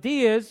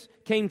ideas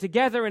came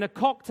together in a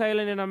cocktail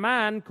and in a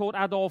man called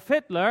Adolf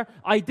Hitler,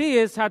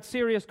 ideas had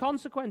serious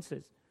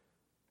consequences.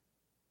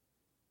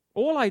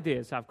 All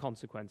ideas have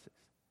consequences.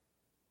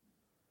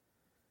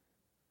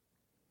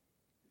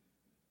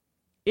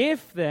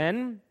 If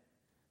then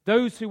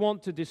those who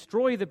want to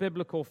destroy the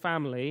biblical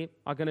family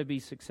are going to be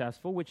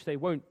successful, which they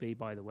won't be,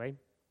 by the way,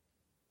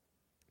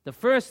 the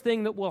first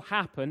thing that will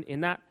happen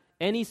in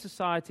any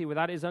society where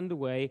that is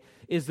underway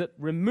is that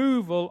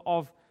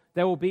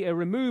there will be a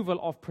removal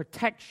of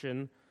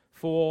protection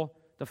for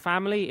the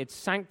family, its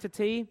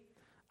sanctity,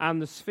 and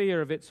the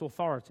sphere of its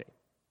authority.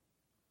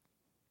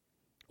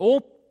 All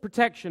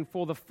protection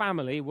for the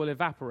family will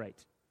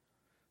evaporate.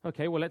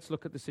 Okay, well, let's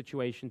look at the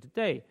situation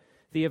today.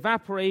 The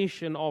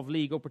evaporation of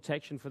legal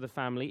protection for the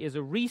family is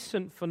a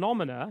recent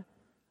phenomena,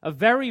 a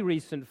very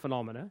recent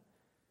phenomena,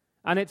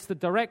 and it's the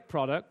direct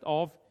product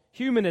of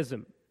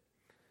humanism.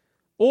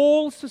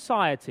 All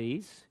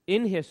societies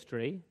in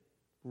history,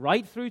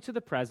 right through to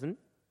the present,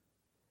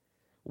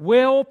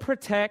 will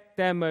protect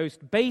their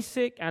most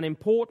basic and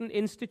important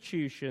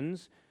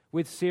institutions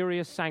with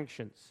serious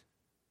sanctions.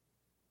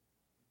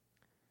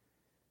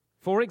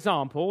 For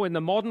example, in the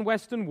modern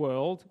Western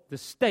world, the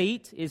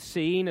state is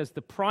seen as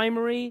the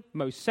primary,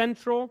 most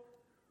central,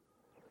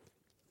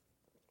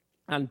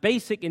 and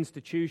basic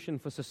institution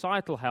for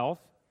societal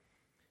health,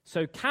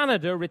 so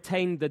Canada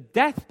retained the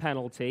death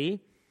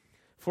penalty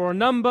for a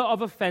number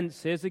of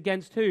offenses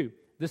against who?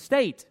 The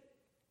state,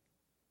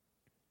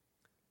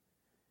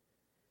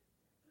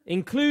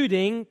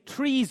 including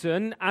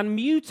treason and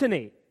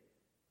mutiny.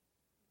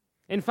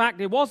 In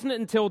fact, it wasn't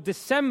until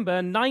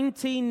December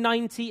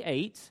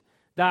 1998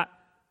 that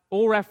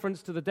all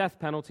reference to the death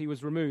penalty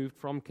was removed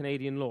from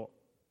Canadian law,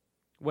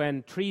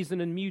 when treason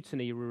and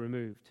mutiny were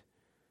removed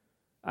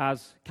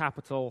as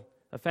capital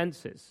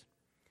offenses.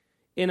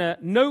 In a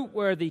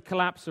noteworthy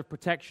collapse of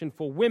protection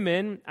for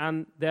women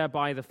and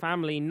thereby the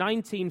family,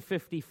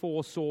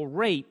 1954 saw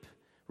rape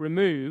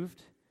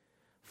removed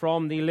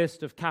from the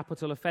list of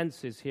capital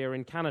offenses here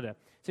in Canada.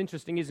 It's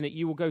interesting, isn't it?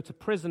 You will go to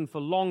prison for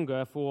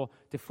longer for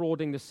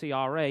defrauding the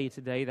CRA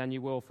today than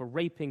you will for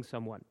raping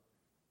someone.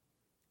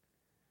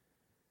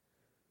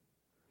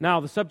 Now,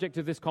 the subject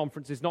of this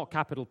conference is not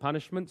capital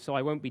punishment, so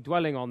I won't be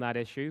dwelling on that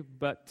issue,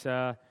 but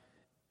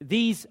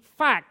these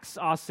facts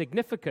are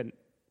significant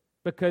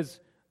because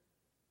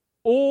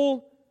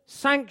all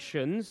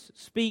sanctions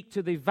speak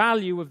to the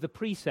value of the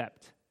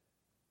precept.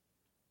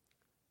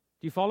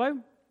 Do you follow?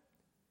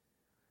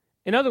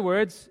 In other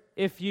words,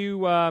 if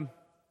you're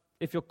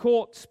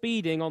caught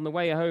speeding on the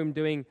way home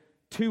doing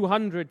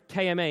 200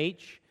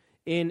 km/h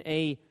in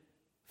a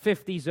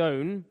 50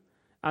 zone,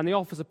 and the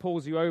officer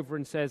pulls you over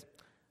and says,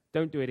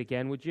 "Don't do it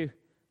again, would you?"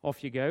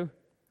 Off you go.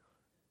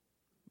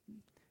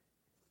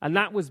 And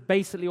that was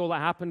basically all that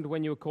happened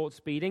when you were caught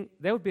speeding.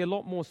 There would be a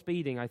lot more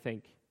speeding, I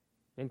think,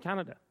 in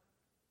Canada.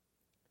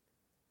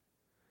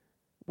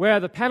 Where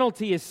the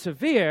penalty is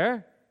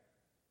severe,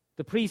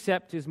 the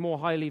precept is more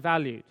highly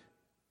valued.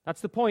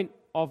 That's the point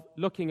of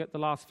looking at the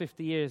last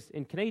 50 years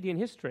in Canadian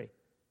history,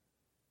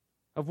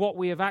 of what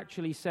we have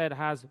actually said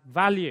has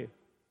value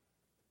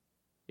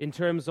in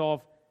terms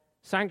of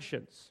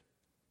sanctions.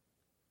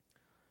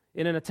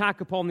 In an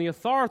attack upon the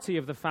authority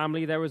of the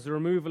family, there was a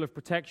removal of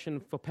protection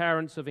for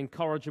parents of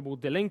incorrigible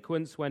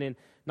delinquents when in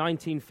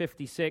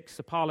 1956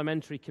 a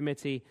parliamentary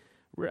committee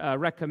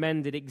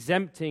recommended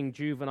exempting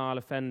juvenile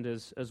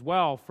offenders as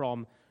well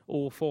from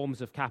all forms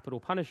of capital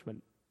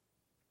punishment.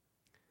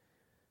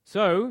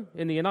 So,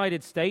 in the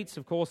United States,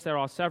 of course, there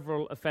are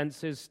several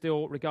offenses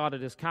still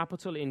regarded as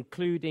capital,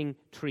 including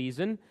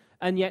treason,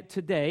 and yet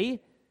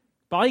today,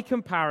 by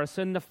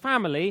comparison, the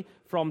family,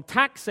 from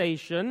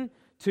taxation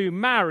to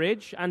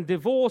marriage and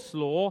divorce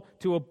law,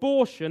 to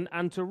abortion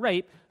and to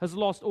rape, has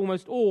lost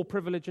almost all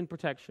privilege and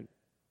protection.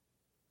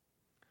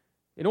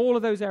 In all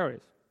of those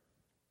areas.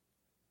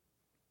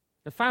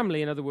 The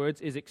family, in other words,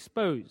 is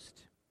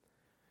exposed.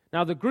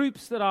 Now, the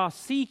groups that are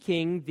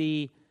seeking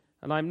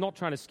and I'm not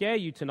trying to scare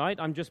you tonight,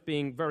 I'm just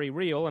being very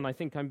real, and I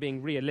think I'm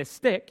being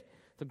realistic.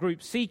 The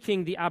groups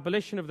seeking the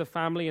abolition of the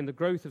family and the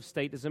growth of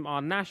statism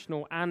are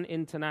national and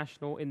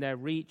international in their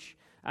reach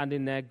and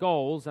in their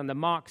goals, and the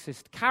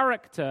Marxist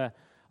character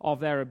of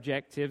their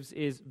objectives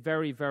is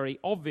very, very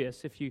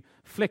obvious. If you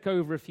flick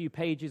over a few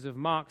pages of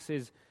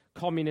Marx's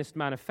Communist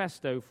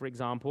Manifesto, for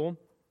example,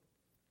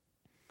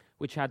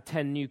 which had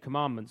 10 new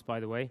commandments, by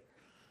the way,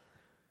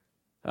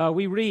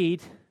 we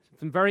read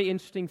some very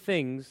interesting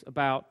things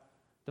about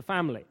the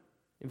family.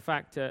 In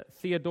fact,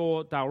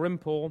 Theodore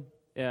Dalrymple,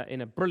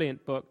 in a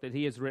brilliant book that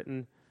he has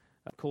written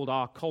called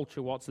Our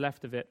Culture, What's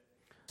Left of It,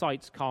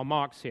 cites Karl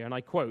Marx here, and I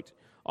quote,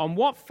 "On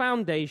what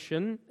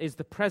foundation is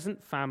the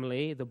present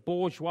family, the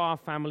bourgeois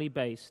family,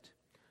 based?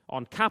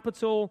 On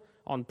capital,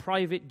 on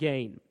private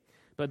gain.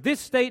 But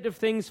this state of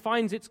things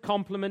finds its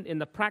complement in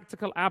the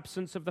practical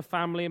absence of the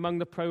family among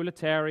the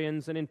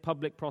proletarians and in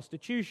public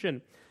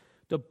prostitution.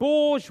 The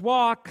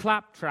bourgeois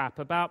claptrap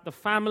about the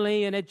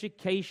family and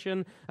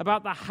education,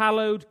 about the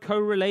hallowed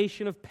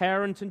correlation of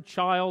parent and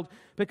child,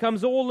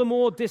 becomes all the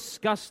more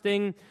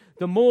disgusting,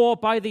 the more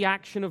by the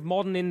action of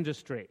modern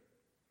industry.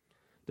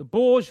 The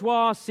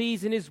bourgeois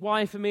sees in his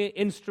wife a mere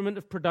instrument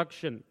of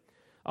production.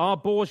 Our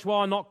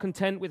bourgeois, not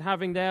content with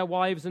having their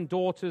wives and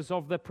daughters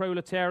of the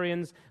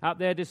proletarians at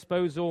their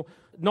disposal,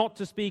 not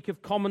to speak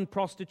of common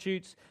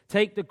prostitutes,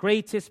 take the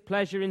greatest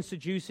pleasure in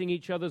seducing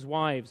each other's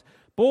wives.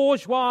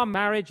 Bourgeois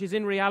marriage is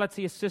in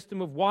reality a system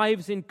of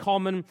wives in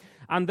common,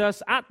 and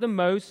thus, at the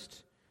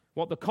most,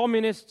 what the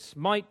communists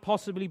might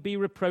possibly be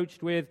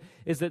reproached with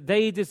is that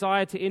they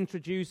desire to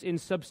introduce in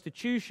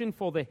substitution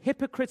for the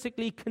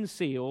hypocritically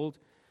concealed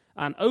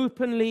an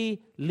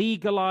openly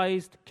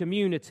legalized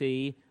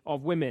community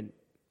of women."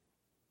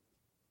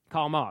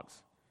 Karl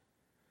Marx.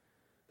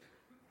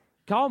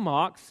 Karl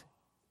Marx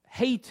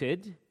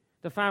hated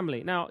the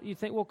family. Now, you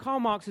think, well, Karl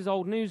Marx is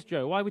old news,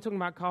 Joe. Why are we talking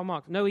about Karl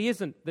Marx? No, he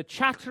isn't. The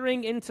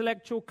chattering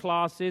intellectual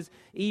classes,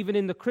 even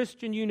in the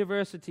Christian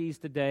universities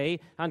today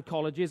and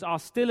colleges, are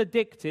still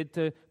addicted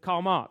to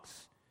Karl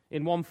Marx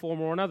in one form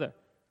or another.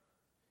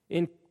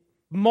 In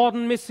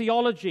modern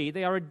missiology,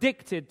 they are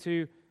addicted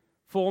to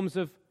forms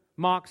of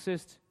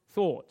Marxist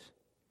thought.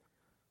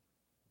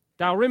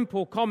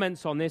 Dalrymple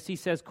comments on this. He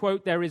says,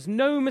 quote, "There is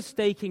no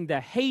mistaking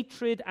the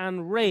hatred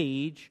and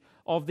rage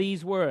of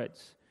these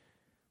words."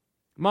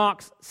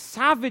 Marx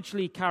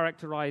savagely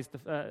characterized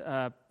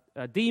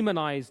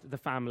demonized the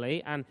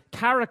family and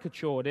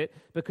caricatured it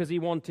because he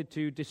wanted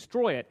to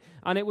destroy it.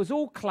 And it was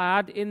all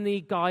clad in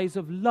the guise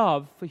of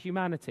love for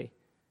humanity.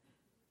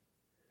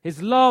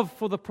 His love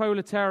for the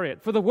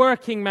proletariat, for the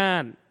working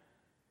man,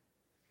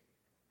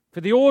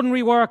 for the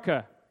ordinary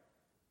worker.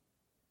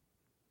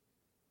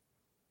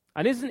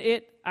 And isn't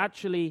it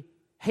actually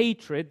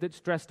hatred that's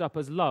dressed up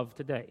as love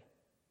today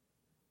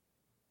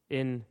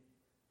in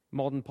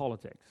modern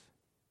politics?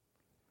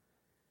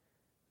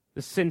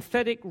 The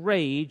synthetic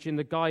rage in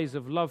the guise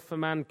of love for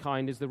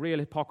mankind is the real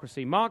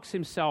hypocrisy. Marx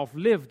himself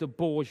lived a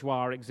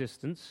bourgeois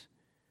existence,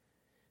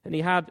 and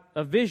he had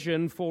a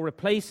vision for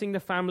replacing the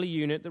family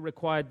unit that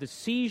required the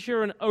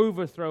seizure and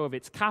overthrow of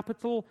its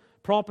capital,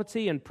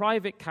 property, and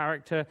private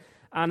character,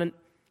 and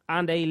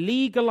a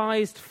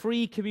legalized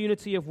free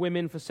community of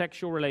women for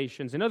sexual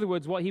relations. In other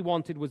words, what he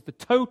wanted was the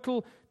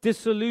total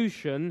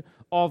dissolution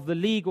of the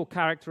legal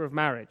character of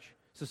marriage.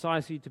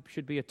 Society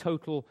should be a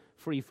total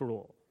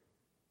free-for-all.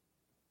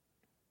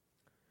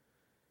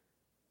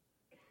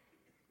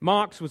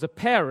 Marx was a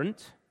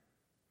parent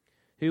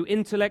who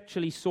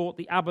intellectually sought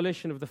the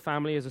abolition of the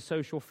family as a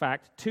social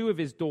fact. Two of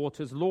his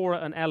daughters, Laura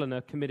and Eleanor,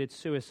 committed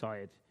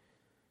suicide,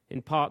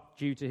 in part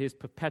due to his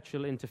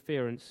perpetual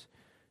interference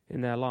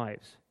in their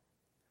lives.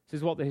 This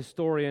is what the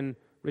historian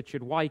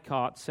Richard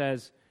Weikart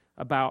says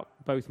about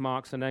both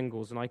Marx and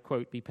Engels, and I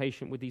quote, be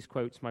patient with these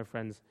quotes, my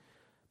friends.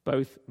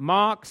 Both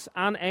Marx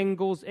and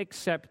Engels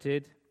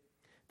accepted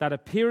that a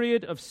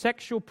period of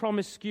sexual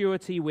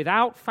promiscuity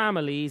without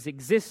families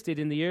existed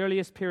in the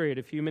earliest period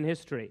of human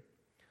history.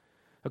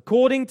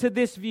 According to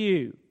this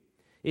view,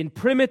 in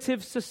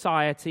primitive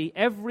society,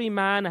 every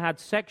man had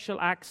sexual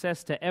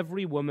access to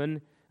every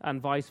woman and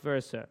vice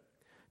versa.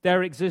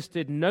 There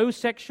existed no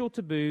sexual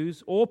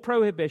taboos or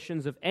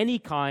prohibitions of any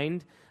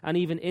kind, and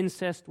even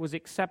incest was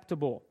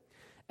acceptable.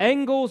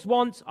 Engels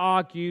once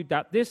argued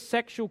that this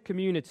sexual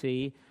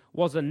community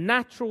was a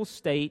natural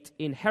state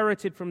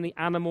inherited from the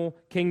animal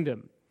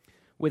kingdom.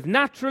 With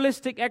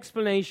naturalistic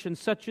explanations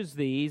such as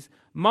these,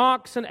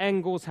 Marx and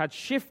Engels had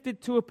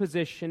shifted to a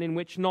position in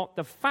which not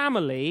the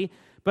family,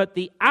 but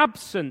the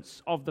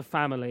absence of the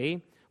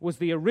family was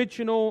the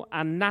original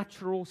and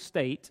natural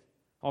state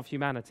of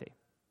humanity.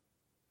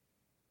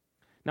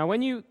 Now,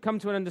 when you come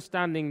to an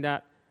understanding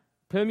that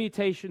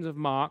permutations of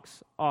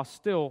Marx are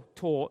still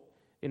taught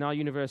in our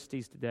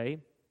universities today,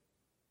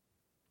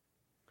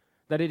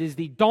 that it is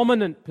the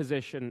dominant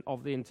position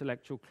of the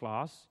intellectual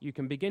class, you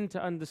can begin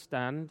to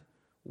understand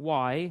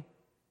why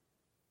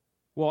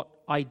what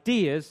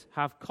ideas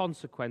have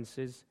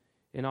consequences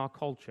in our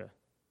culture.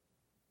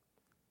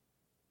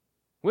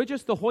 We're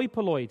just the hoi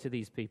polloi to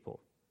these people.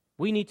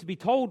 We need to be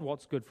told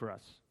what's good for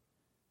us,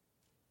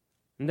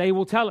 and they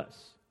will tell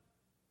us.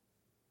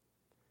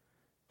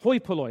 Hoi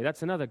polloi,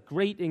 that's another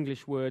great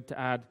English word to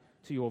add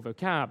to your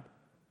vocab.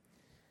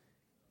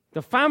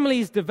 The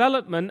family's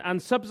development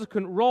and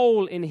subsequent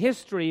role in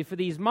history for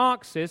these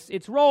Marxists,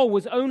 its role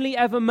was only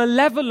ever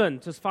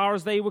malevolent as far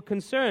as they were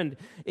concerned.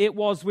 It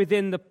was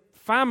within the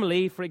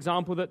family, for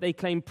example, that they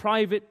claimed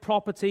private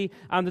property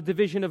and the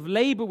division of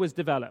labor was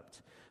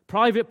developed.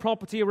 Private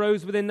property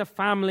arose within the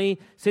family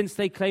since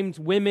they claimed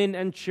women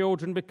and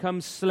children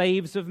become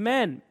slaves of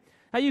men.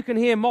 Now you can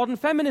hear modern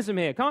feminism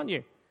here, can't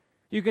you?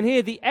 You can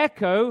hear the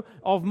echo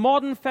of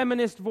modern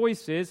feminist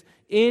voices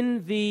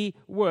in the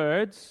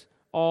words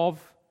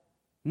of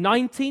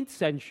 19th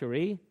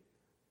century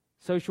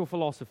social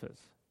philosophers.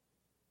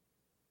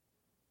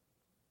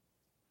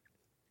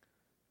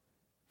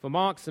 For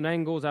Marx and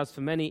Engels, as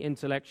for many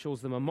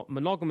intellectuals, the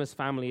monogamous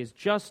family is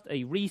just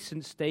a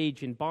recent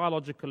stage in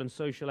biological and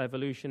social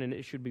evolution, and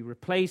it should be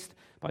replaced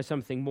by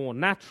something more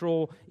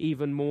natural,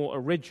 even more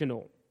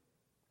original.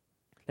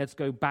 Let's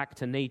go back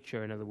to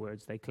nature, in other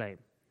words, they claim.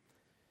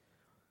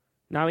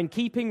 Now, in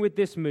keeping with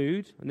this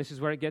mood, and this is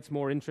where it gets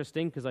more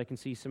interesting, because I can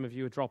see some of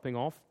you are dropping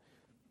off.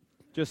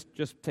 Just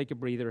take a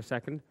breather a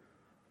second.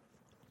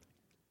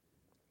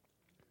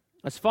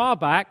 As far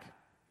back,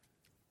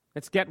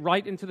 let's get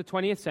right into the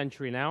 20th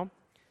century now,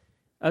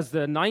 as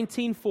the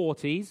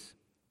 1940s,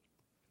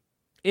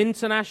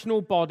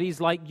 international bodies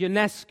like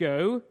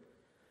UNESCO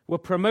were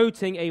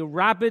promoting a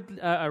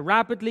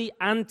rabidly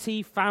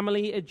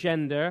anti-family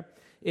agenda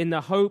in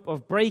the hope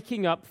of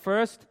breaking up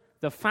first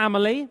the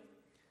family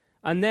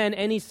and then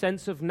any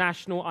sense of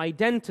national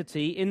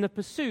identity in the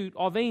pursuit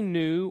of a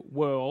new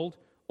world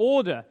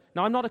order.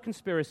 Now, I'm not a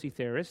conspiracy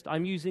theorist.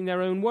 I'm using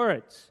their own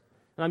words.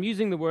 And I'm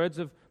using the words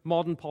of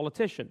modern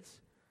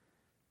politicians.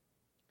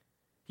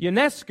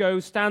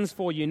 UNESCO stands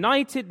for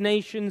United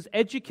Nations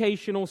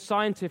Educational,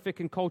 Scientific,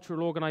 and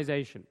Cultural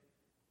Organization.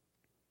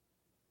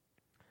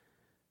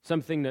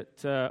 Something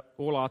that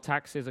all our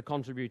taxes are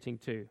contributing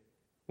to,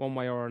 one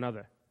way or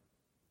another.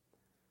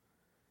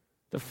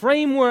 The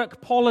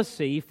framework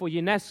policy for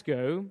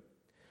UNESCO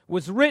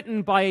was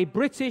written by a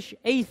British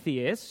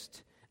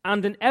atheist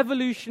and an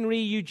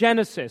evolutionary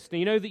eugenicist. Now,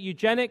 you know that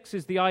eugenics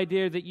is the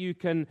idea that you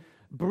can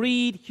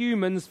breed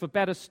humans for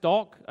better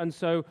stock, and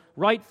so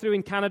right through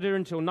in Canada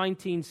until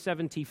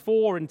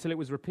 1974, until it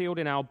was repealed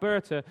in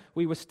Alberta,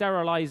 we were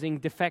sterilizing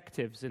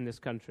defectives in this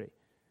country.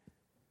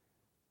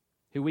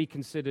 who we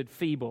considered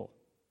feeble.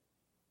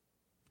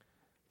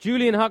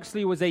 Julian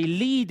Huxley was a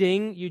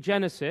leading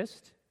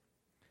eugenicist,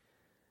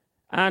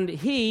 and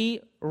he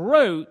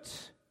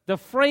wrote the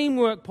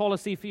framework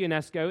policy for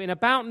UNESCO in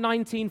about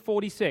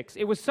 1946.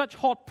 It was such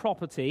hot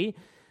property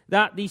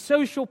that the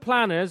social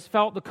planners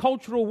felt the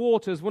cultural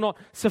waters were not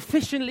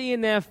sufficiently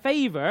in their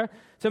favor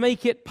to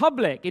make it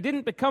public. It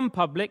didn't become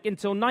public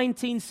until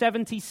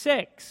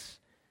 1976.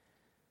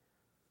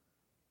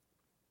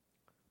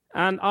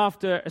 And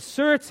after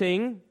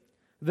asserting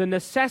the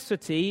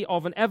necessity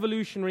of an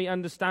evolutionary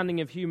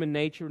understanding of human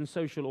nature and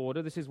social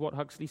order, this is what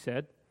Huxley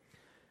said: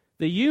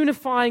 the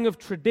unifying of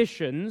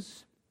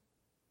traditions,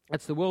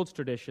 that's the world's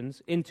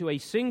traditions, into a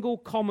single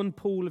common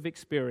pool of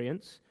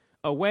experience,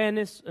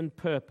 awareness, and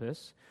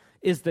purpose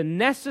is the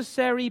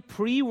necessary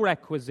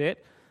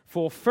prerequisite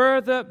for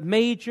further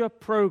major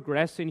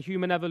progress in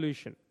human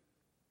evolution.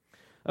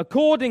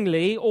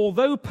 Accordingly,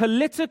 although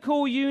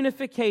political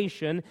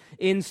unification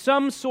in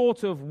some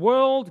sort of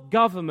world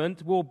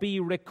government will be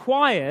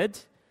required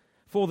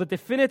for the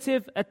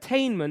definitive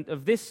attainment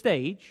of this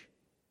stage,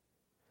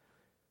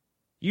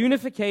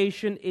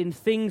 unification in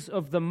things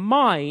of the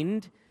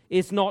mind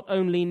is not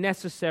only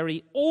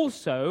necessary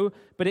also,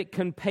 but it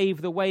can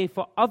pave the way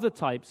for other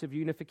types of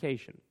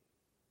unification.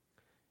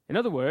 In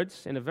other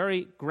words, in a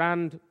very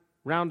grand,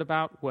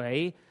 roundabout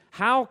way,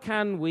 how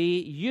can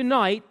we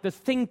unite the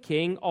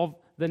thinking of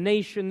the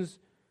nation's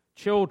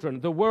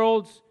children, the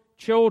world's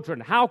children?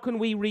 How can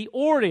we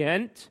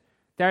reorient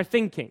their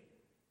thinking?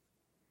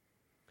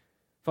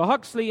 For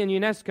Huxley and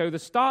UNESCO, the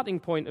starting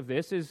point of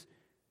this is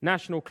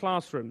national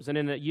classrooms. And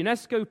in a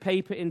UNESCO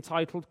paper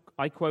entitled,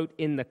 I quote,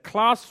 "In the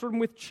Classroom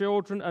with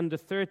Children Under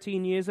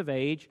 13 Years of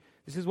Age,"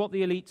 this is what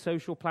the elite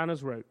social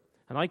planners wrote.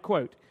 And I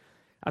quote,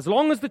 "As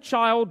long as the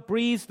child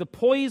breathes the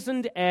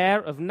poisoned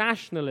air of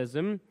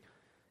nationalism,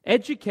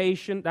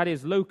 education, that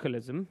is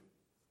localism,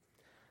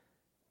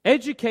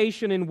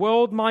 education in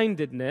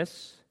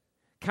world-mindedness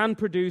can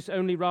produce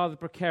only rather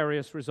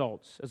precarious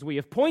results. As we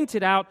have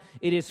pointed out,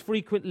 it is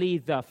frequently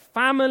the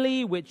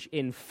family which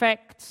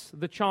infects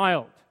the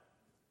child.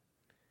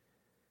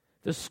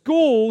 The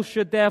school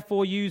should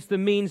therefore use the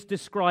means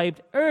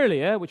described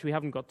earlier, which we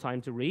haven't got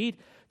time to read,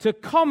 to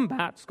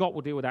combat," Scott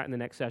will deal with that in the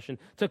next session,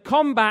 "to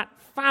combat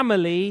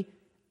family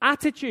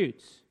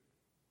attitudes."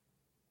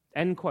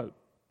 End quote.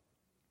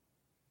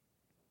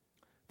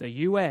 The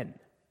UN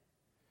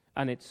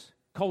and its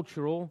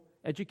cultural,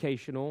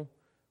 educational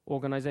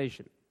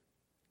organization.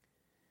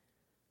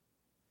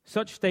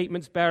 Such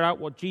statements bear out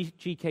what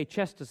G.K.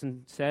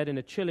 Chesterton said in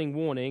a chilling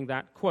warning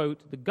that,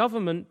 quote, "The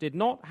government did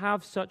not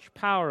have such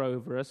power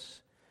over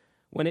us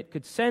when it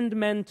could send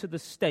men to the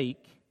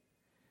stake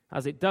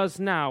as it does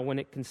now when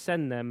it can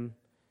send them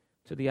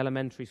to the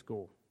elementary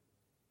school."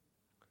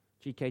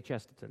 G.K.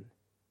 Chesterton.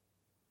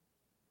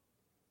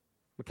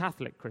 I'm a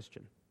Catholic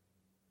Christian.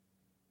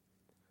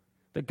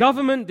 "The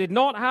government did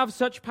not have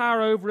such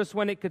power over us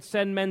when it could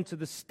send men to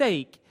the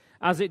stake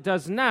as it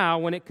does now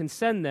when it can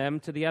send them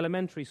to the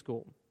elementary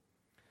school."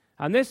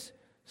 And this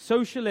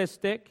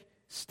socialistic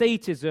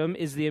statism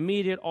is the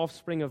immediate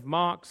offspring of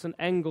Marx and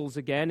Engels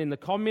again in the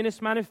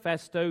Communist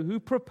Manifesto,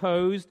 who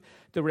proposed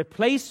the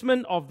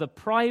replacement of the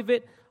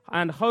private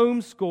and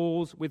home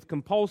schools with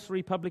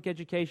compulsory public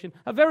education,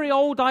 a very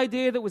old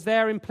idea that was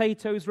there in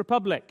Plato's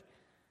Republic.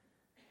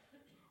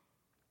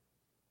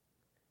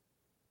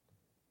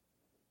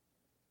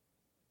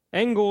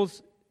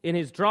 Engels, in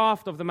his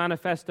draft of the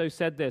manifesto,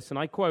 said this, and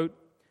I quote,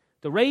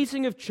 "The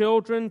raising of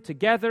children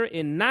together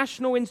in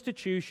national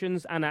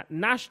institutions and at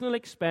national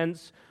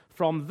expense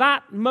from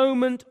that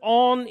moment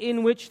on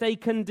in which they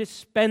can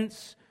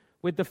dispense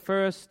with the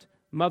first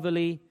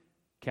motherly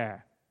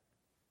care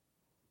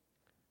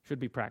should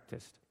be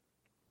practiced."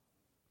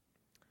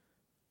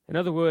 In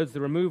other words,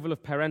 the removal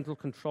of parental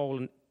control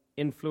and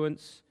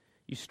influence.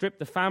 You strip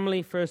the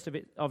family first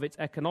of its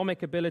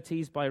economic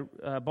abilities by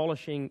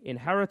abolishing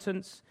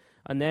inheritance,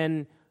 and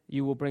then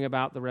you will bring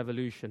about the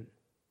revolution.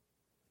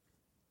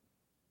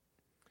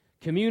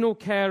 Communal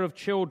care of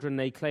children,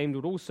 they claimed,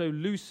 would also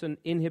loosen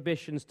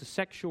inhibitions to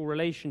sexual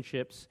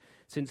relationships,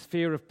 since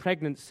fear of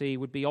pregnancy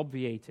would be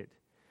obviated.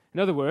 In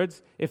other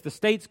words, if the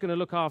state's going to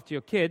look after your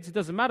kids, it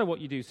doesn't matter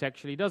what you do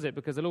sexually, does it?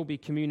 Because they'll all be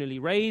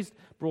communally raised,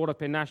 brought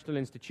up in national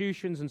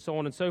institutions, and so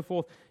on and so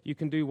forth. You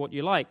can do what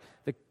you like.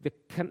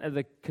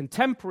 The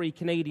contemporary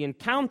Canadian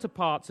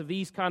counterparts of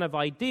these kind of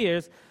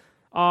ideas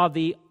are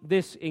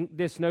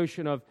this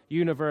notion of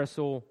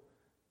universal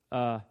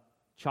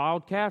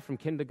childcare from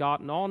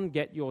kindergarten on.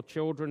 Get your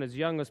children as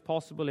young as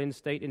possible in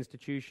state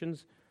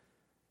institutions.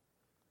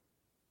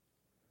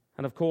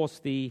 And of course,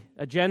 the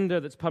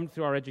agenda that's pumped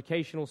through our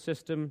educational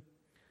system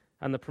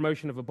and the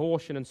promotion of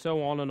abortion and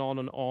so on and on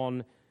and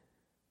on,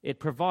 it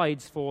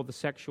provides for the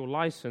sexual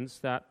license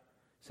that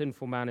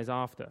sinful man is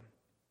after.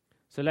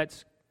 So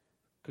let's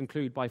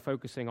conclude by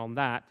focusing on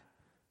that,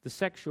 the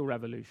sexual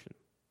revolution.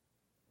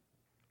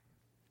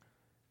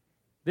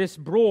 This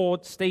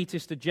broad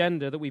statist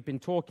agenda that we've been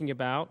talking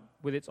about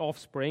with its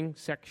offspring,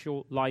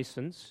 sexual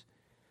license,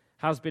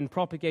 has been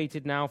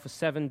propagated now for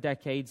 7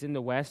 decades in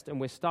the West, and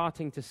we're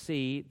starting to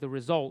see the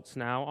results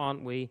now,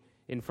 aren't we,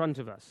 in front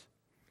of us.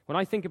 When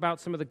I think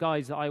about some of the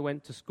guys that I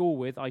went to school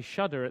with, I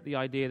shudder at the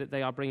idea that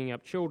they are bringing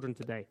up children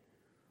today.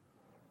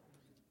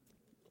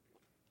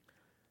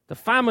 The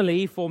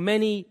family, for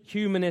many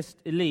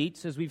humanist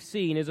elites, as we've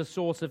seen, is a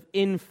source of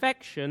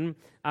infection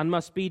and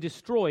must be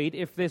destroyed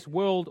if this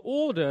world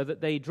order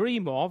that they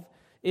dream of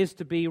is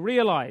to be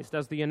realized.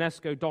 As the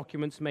UNESCO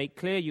documents make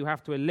clear, you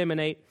have to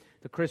eliminate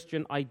the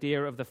Christian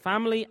idea of the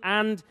family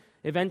and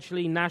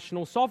eventually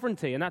national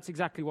sovereignty. And that's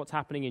exactly what's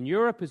happening in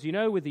Europe, as you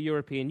know, with the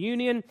European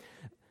Union.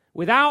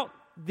 Without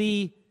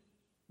the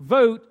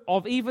vote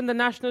of even the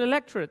national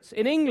electorates.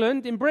 In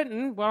England, in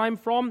Britain, where I'm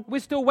from, we're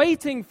still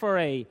waiting for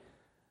a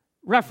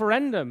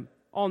referendum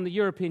on the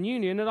European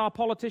Union that our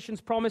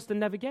politicians promised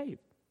and never gave.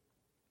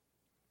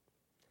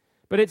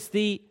 But it's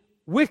the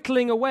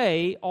whittling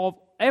away of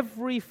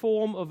every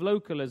form of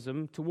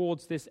localism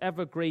towards this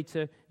ever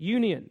greater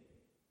union.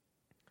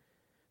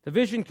 The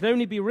vision can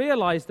only be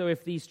realized, though,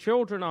 if these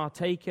children are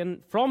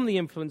taken from the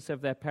influence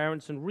of their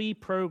parents and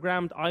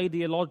reprogrammed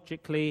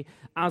ideologically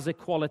as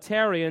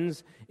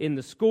equalitarians in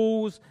the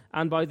schools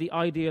and by the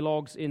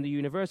ideologues in the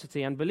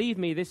university. And believe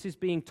me, this is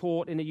being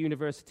taught in a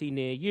university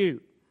near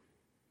you.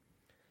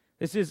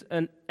 This is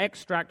an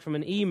extract from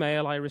an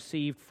email I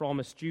received from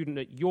a student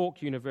at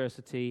York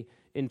University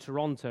in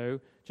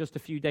Toronto just a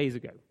few days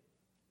ago.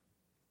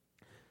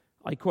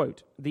 I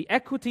quote, "The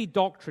equity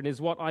doctrine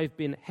is what I've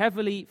been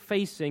heavily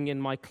facing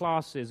in my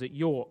classes at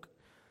York.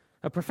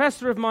 A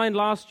professor of mine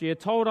last year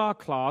told our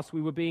class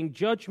we were being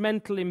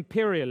judgmental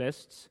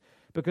imperialists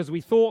because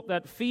we thought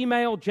that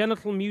female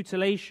genital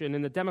mutilation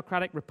in the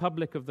Democratic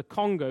Republic of the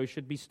Congo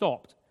should be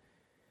stopped.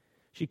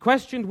 She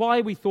questioned why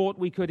we thought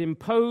we could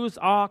impose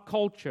our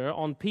culture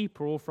on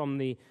people from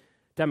the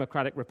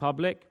Democratic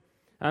Republic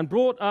and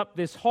brought up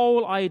this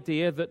whole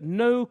idea that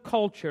no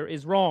culture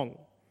is wrong.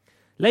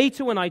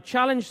 Later, when I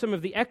challenged some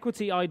of the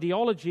equity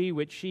ideology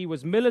which she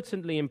was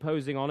militantly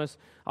imposing on us,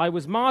 I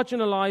was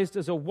marginalized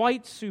as a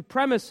white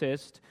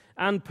supremacist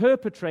and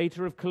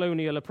perpetrator of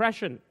colonial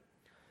oppression.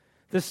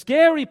 The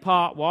scary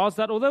part was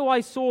that although I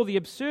saw the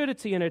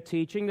absurdity in her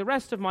teaching, the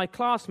rest of my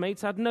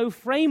classmates had no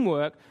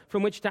framework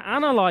from which to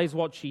analyze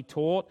what she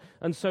taught,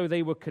 and so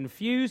they were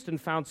confused and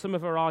found some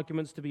of her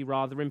arguments to be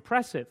rather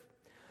impressive.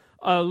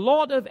 A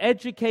lot of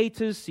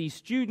educators see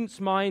students'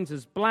 minds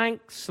as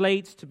blank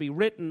slates to be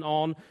written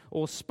on,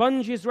 or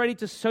sponges ready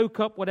to soak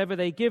up whatever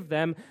they give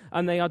them,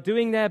 and they are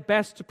doing their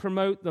best to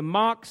promote the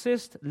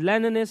Marxist,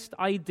 Leninist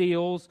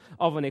ideals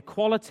of an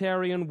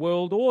equalitarian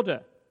world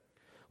order.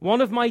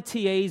 One of my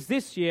TAs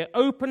this year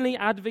openly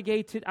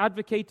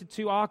advocated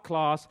to our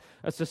class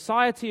a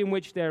society in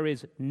which there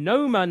is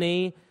no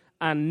money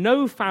and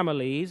no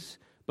families,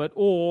 but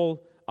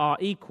all are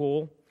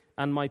equal,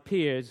 and my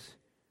peers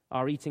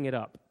are eating it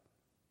up."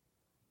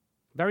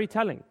 Very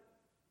telling.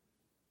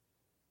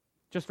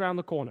 Just round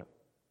the corner.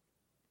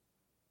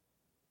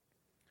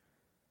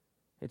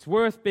 It's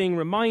worth being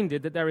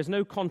reminded that there is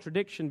no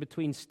contradiction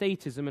between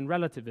statism and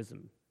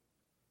relativism.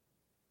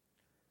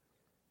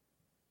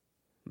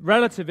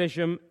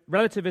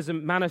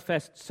 Relativism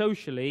manifest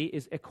socially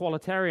is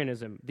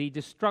equalitarianism, the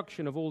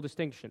destruction of all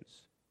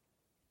distinctions.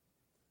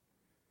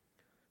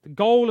 The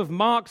goal of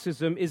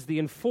Marxism is the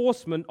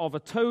enforcement of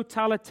a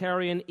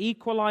totalitarian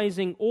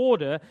equalizing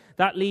order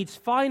that leads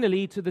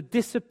finally to the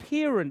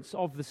disappearance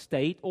of the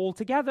state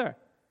altogether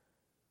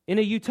in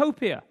a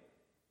utopia.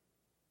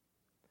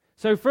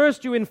 So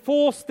first you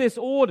enforce this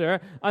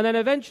order, and then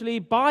eventually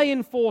by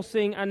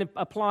enforcing and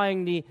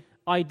applying the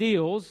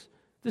ideals,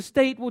 the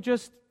state will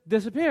just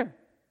disappear.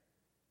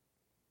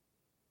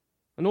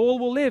 And all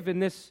will live in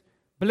this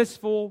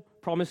blissful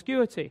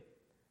promiscuity.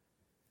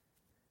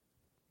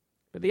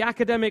 But the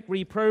academic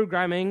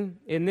reprogramming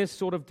in this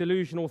sort of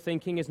delusional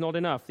thinking is not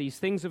enough. These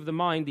things of the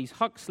mind, these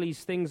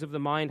Huxley's things of the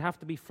mind, have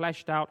to be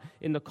fleshed out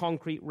in the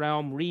concrete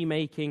realm,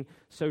 remaking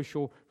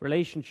social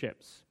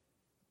relationships.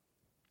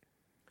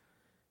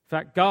 In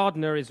fact,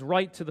 Gardner is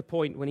right to the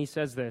point when he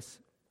says this: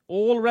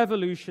 all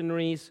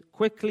revolutionaries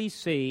quickly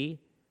see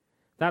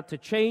that to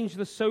change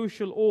the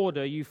social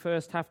order, you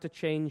first have to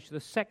change the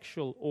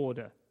sexual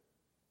order.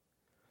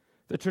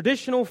 The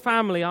traditional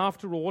family,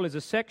 after all, is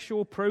a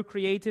sexual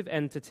procreative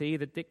entity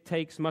that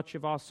dictates much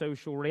of our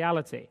social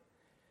reality.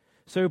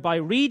 So by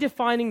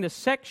redefining the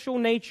sexual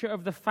nature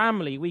of the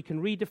family, we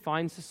can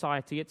redefine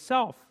society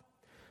itself.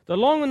 The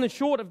long and the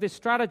short of this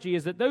strategy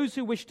is that those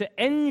who wish to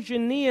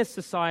engineer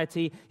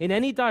society in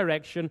any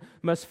direction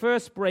must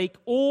first break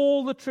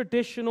all the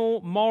traditional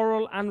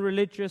moral and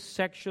religious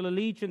sexual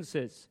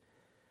allegiances.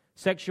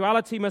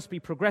 Sexuality must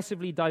be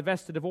progressively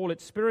divested of all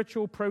its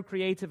spiritual,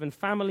 procreative, and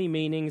family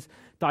meanings,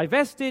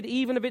 divested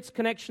even of its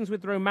connections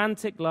with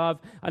romantic love,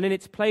 and in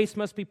its place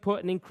must be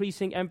put an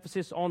increasing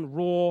emphasis on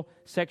raw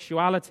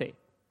sexuality.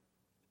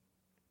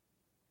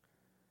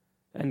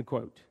 End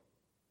quote.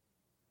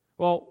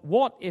 Well,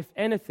 what, if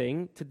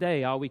anything,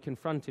 today are we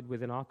confronted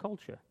with in our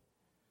culture?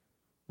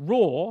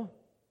 Raw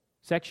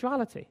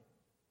sexuality.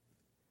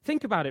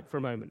 Think about it for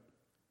a moment.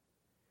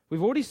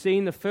 we've already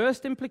seen the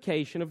first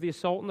implication of the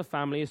assault on the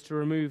family is to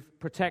remove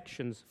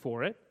protections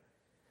for it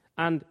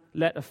and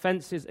let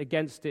offenses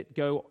against it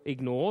go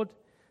ignored.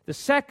 The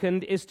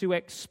second is to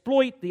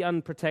exploit the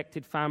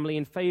unprotected family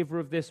in favor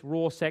of this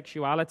raw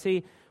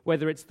sexuality,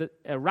 whether it's the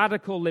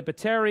radical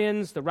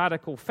libertarians, the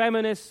radical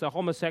feminists, the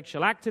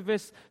homosexual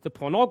activists, the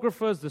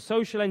pornographers, the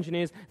social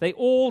engineers. They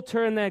all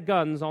turn their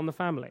guns on the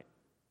family.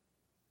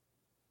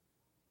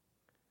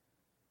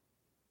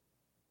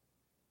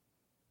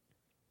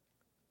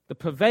 The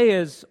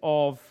purveyors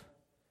of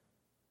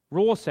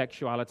raw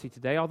sexuality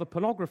today are the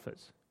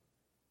pornographers.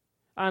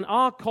 And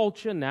our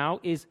culture now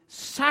is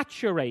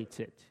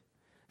saturated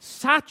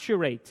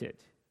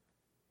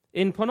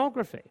in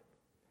pornography.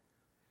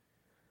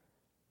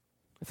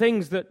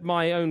 Things that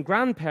my own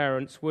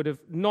grandparents would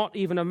have not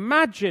even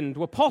imagined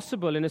were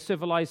possible in a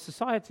civilized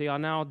society are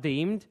now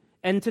deemed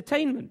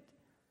entertainment.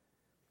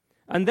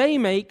 And they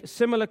make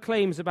similar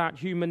claims about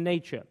human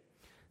nature.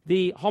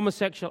 The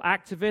homosexual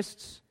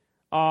activists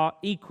are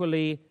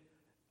equally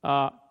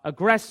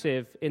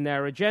aggressive in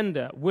their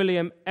agenda.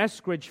 William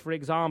Eskridge, for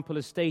example,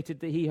 has stated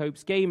that he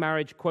hopes gay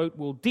marriage, quote,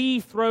 will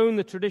dethrone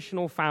the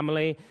traditional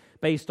family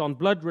based on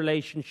blood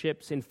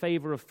relationships in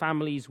favor of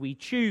families we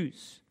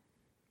choose.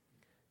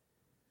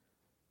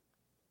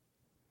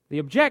 The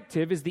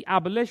objective is the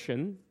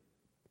abolition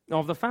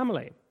of the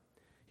family.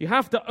 You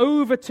have to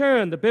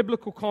overturn the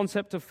biblical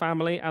concept of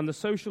family and the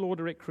social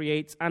order it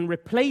creates and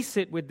replace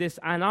it with this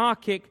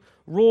anarchic,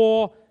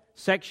 raw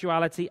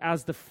sexuality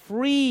as the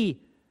free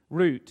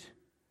route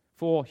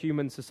for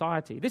human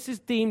society. This is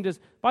deemed as,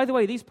 by the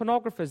way, these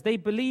pornographers, they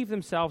believe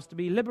themselves to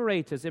be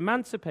liberators,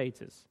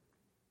 emancipators,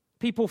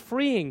 people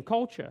freeing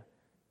culture.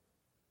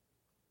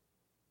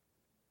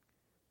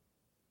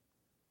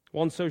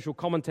 One social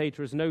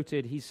commentator has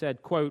noted, he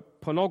said, quote,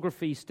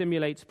 pornography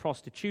stimulates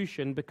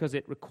prostitution because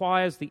it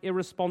requires the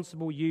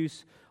irresponsible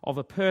use of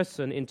a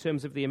person in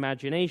terms of the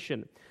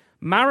imagination.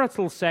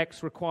 Marital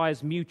sex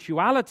requires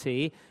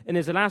mutuality and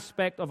is an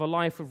aspect of a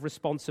life of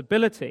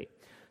responsibility.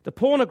 The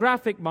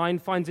pornographic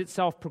mind finds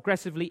itself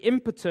progressively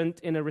impotent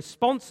in a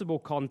responsible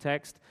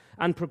context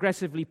and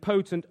progressively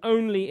potent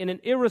only in an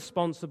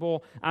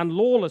irresponsible and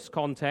lawless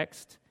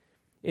context,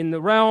 in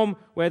the realm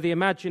where the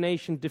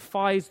imagination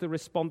defies the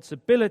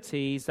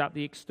responsibilities that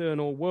the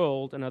external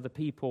world and other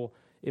people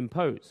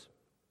impose.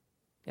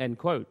 End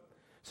quote.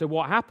 So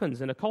what happens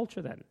in a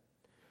culture then?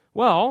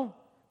 Well,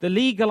 the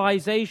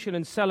legalization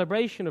and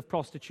celebration of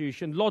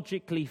prostitution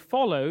logically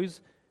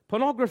follows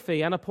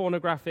pornography and a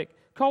pornographic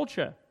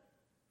culture.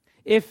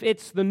 If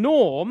it's the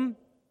norm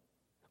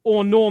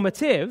or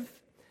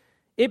normative,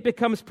 it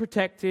becomes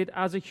protected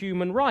as a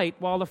human right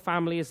while the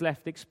family is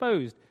left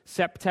exposed.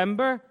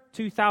 September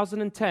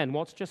 2010,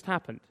 what's just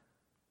happened?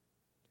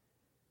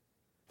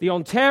 The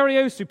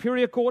Ontario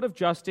Superior Court of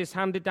Justice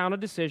handed down a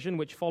decision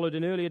which followed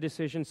an earlier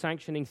decision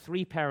sanctioning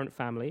 3-parent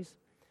families,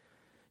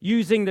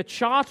 using the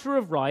Charter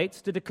of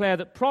Rights to declare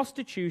that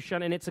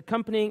prostitution and its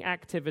accompanying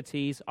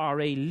activities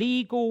are a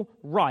legal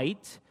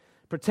right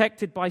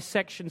protected by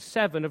Section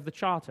 7 of the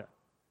Charter.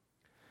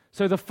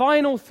 So the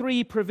final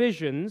 3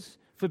 provisions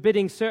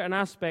forbidding certain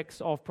aspects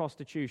of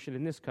prostitution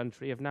in this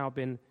country have now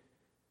been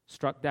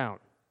struck down.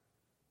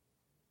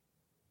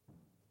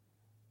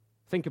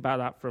 Think about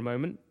that for a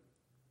moment.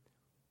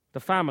 The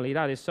family,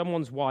 that is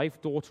someone's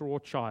wife, daughter, or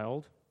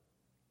child,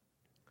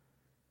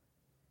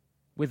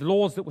 with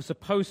laws that were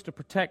supposed to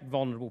protect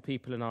vulnerable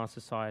people in our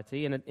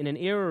society, in an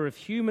era of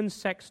human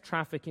sex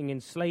trafficking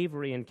and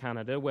slavery in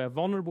Canada, where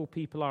vulnerable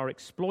people are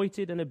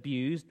exploited and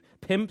abused,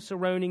 pimps are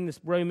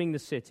roaming the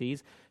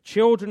cities,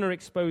 children are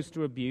exposed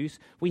to abuse,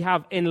 we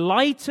have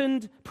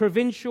enlightened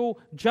provincial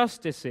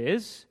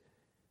justices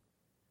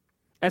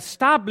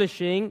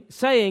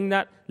saying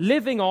that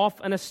living off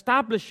and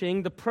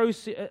establishing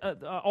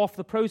off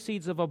the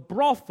proceeds of a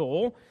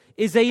brothel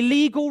is a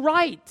legal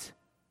right.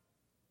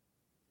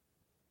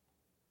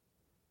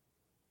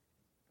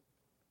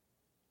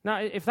 Now,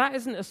 if that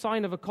isn't a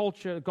sign of a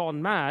culture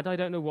gone mad, I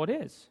don't know what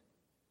is.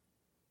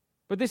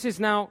 But this is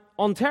now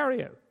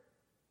Ontario.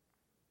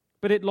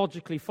 But it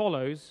logically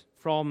follows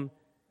from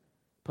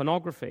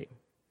pornography.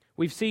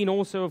 We've seen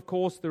also, of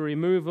course, the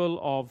removal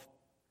of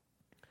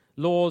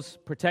laws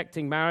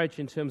protecting marriage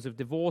in terms of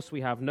divorce. We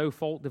have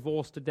no-fault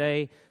divorce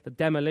today. The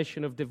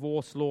demolition of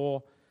divorce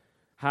law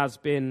has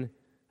been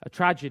a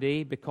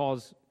tragedy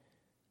because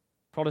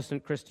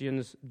Protestant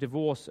Christians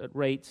divorce at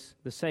rates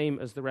the same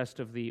as the rest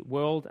of the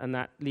world, and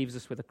that leaves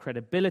us with a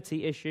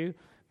credibility issue.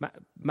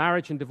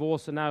 Marriage and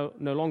divorce are now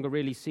no longer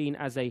really seen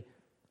as a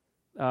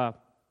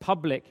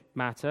public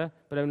matter,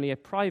 but only a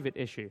private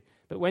issue.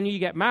 But when you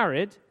get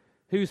married,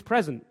 who's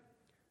present?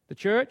 The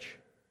church,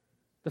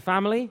 the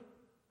family,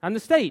 and the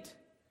state.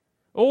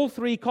 All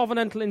 3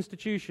 covenantal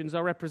institutions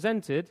are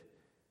represented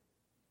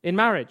in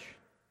marriage.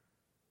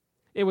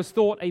 It was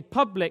thought a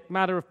public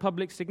matter of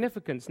public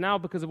significance. Now,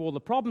 because of all the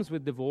problems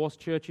with divorce,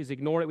 churches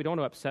ignore it. We don't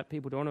want to upset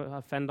people, don't want to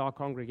offend our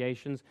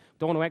congregations,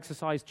 don't want to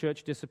exercise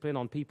church discipline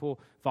on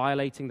people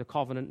violating the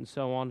covenant and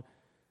so on,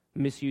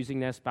 misusing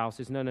their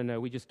spouses.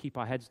 No, we just keep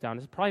our heads down.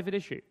 It's a private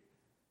issue.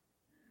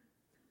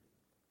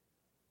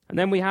 And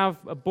then we have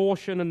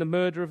abortion and the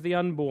murder of the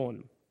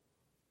unborn.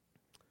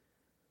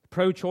 The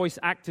pro-choice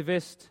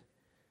activist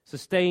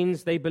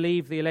sustains, they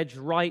believe, the alleged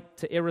right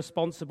to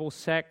irresponsible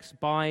sex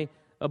by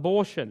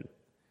abortion.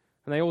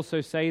 And they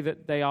also say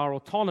that they are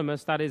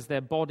autonomous, that is, their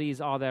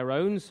bodies are their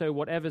own, so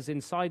whatever's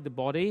inside the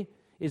body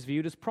is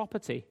viewed as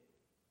property.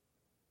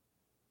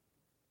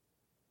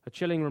 A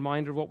chilling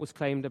reminder of what was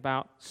claimed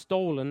about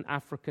stolen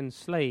African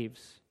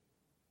slaves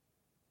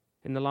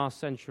in the last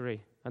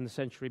century and the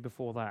century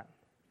before that.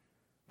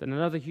 That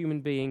another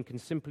human being can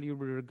simply be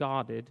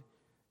regarded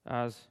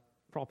as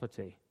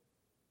property.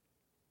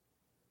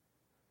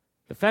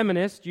 The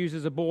feminist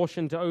uses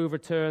abortion to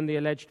overturn the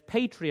alleged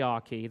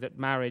patriarchy that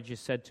marriage is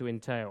said to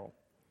entail,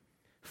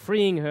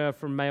 freeing her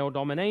from male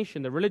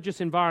domination. The religious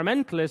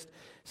environmentalist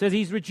says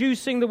he's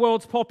reducing the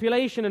world's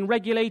population and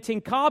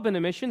regulating carbon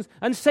emissions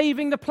and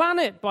saving the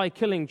planet by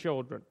killing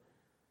children.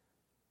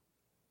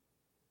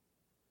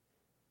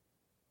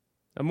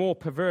 A more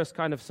perverse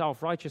kind of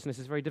self-righteousness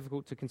is very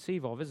difficult to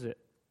conceive of, is it?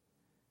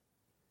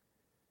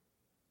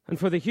 And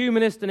for the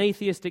humanist and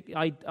atheistic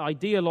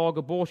ideologue,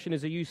 abortion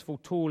is a useful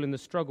tool in the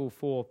struggle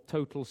for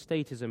total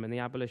statism and the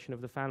abolition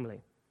of the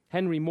family.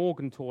 Henry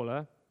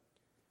Morgentaler,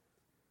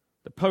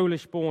 the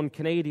Polish-born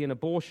Canadian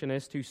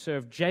abortionist who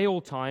served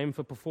jail time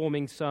for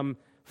performing some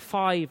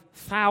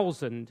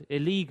 5,000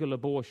 illegal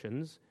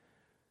abortions,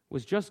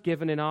 was just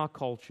given in our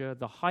culture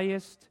the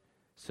highest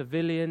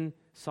civilian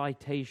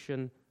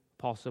citation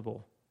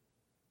possible,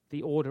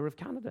 the Order of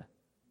Canada.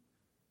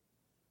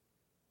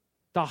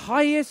 The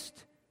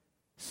highest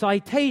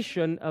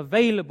citation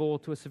available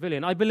to a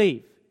civilian, I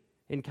believe,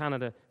 in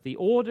Canada, the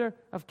Order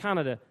of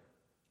Canada.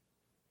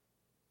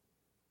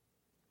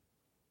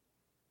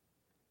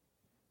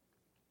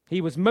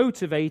 He was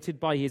motivated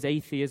by his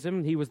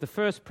atheism. He was the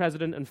first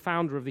president and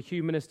founder of the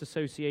Humanist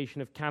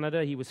Association of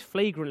Canada. He was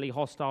flagrantly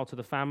hostile to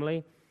the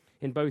family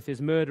in both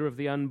his murder of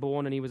the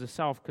unborn, and he was a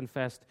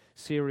self-confessed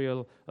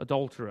serial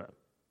adulterer.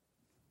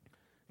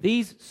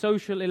 These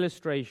social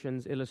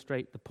illustrations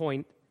illustrate the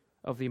point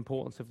of the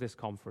importance of this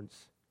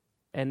conference.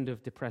 End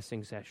of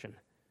depressing session.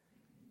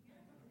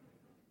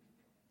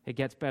 It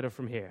gets better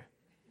from here.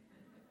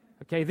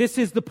 Okay, this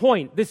is the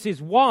point. This is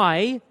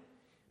why,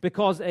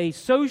 because a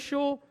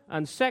social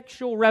and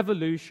sexual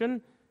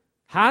revolution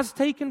has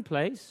taken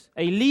place,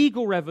 a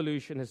legal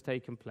revolution has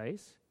taken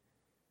place,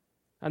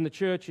 and the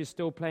church is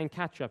still playing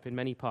catch-up in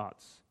many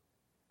parts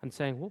and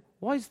saying, well,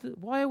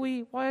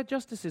 why are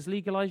justices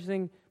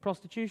legalizing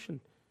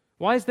prostitution?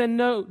 Why is there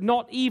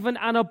not even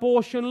an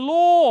abortion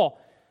law?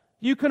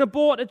 You can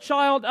abort a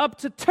child up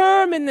to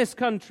term in this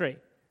country.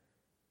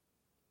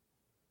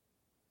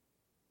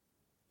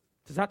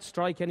 Does that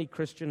strike any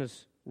Christian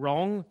as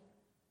wrong?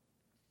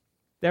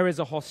 There is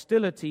a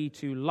hostility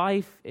to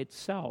life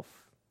itself.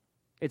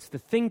 It's the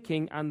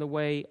thinking and the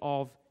way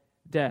of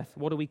death.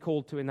 What are we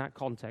called to in that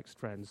context,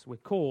 friends? We're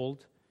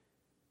called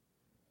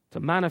to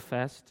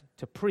manifest,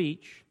 to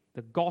preach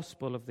the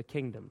gospel of the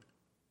kingdom,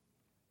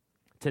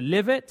 to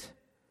live it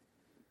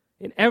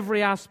in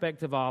every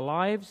aspect of our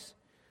lives,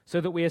 so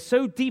that we are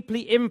so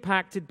deeply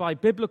impacted by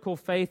biblical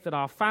faith that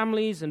our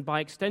families and by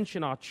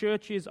extension our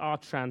churches are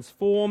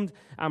transformed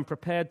and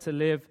prepared to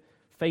live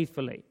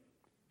faithfully.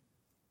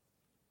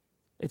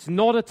 It's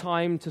not a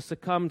time to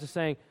succumb to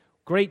saying,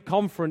 great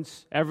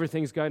conference,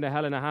 everything's going to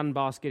hell in a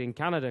handbasket in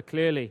Canada,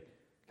 clearly.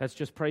 Let's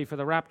just pray for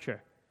the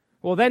rapture.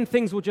 Well, then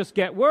things will just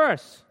get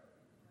worse.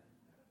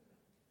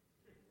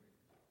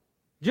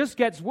 Just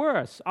gets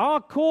worse.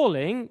 Our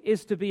calling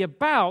is to be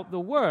about the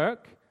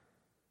work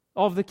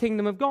of the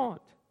kingdom of God,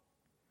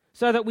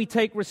 so that we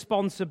take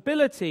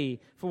responsibility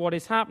for what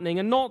is happening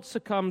and not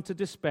succumb to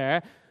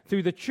despair.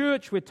 Through the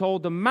church, we're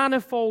told, the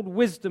manifold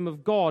wisdom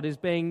of God is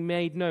being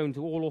made known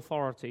to all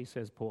authority,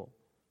 says Paul.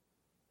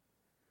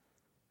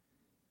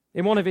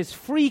 In one of his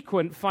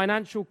frequent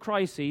financial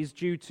crises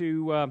due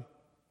to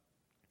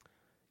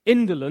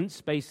indolence,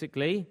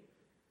 basically,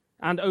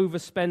 and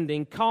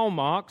overspending, Karl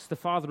Marx, the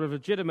father of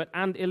legitimate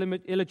and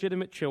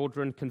illegitimate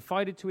children,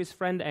 confided to his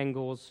friend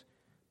Engels,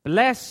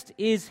 "Blessed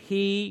is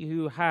he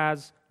who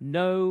has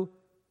no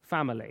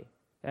family,"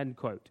 end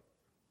quote.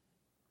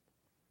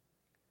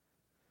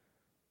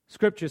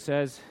 Scripture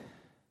says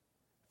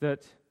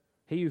that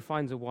he who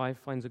finds a wife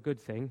finds a good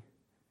thing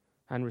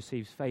and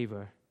receives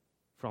favor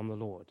from the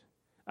Lord,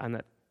 and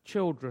that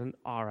children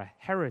are a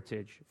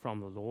heritage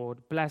from the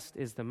Lord. Blessed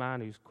is the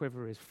man whose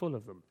quiver is full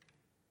of them.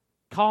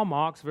 Karl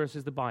Marx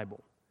versus the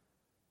Bible.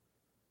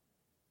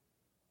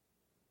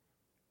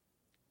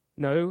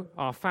 No,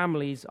 our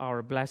families are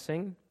a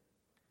blessing,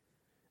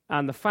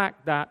 and the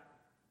fact that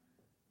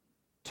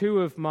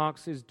two of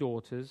Marx's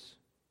daughters,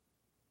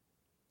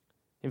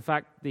 in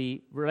fact,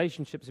 the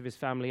relationships of his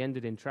family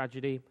ended in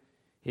tragedy.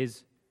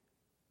 His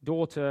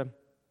daughter,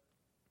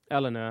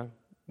 Eleanor,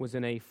 was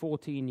in a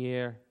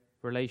 14-year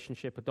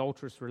relationship,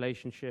 adulterous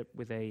relationship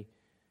with a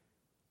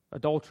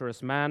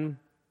adulterous man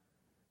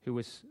who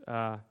was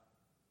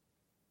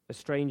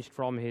estranged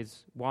from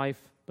his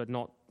wife, but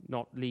not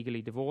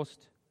legally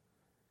divorced.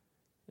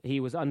 He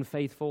was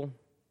unfaithful,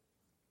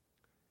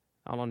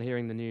 and on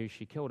hearing the news,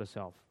 she killed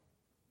herself.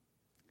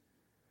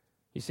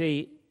 You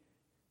see,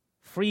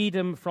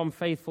 freedom from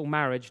faithful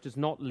marriage does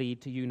not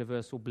lead to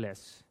universal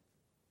bliss.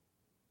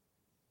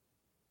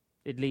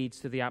 It leads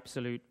to the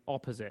absolute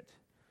opposite.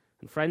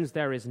 And friends,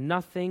 there is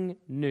nothing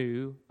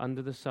new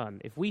under the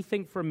sun. If we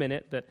think for a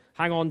minute that,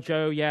 hang on,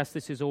 Joe, yes,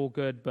 this is all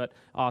good, but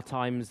our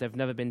times, there have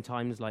never been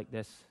times like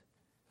this.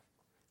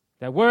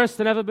 They're worse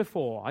than ever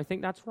before. I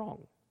think that's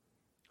wrong.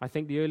 I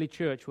think the early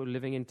church were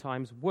living in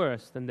times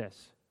worse than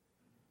this.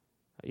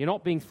 You're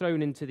not being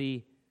thrown into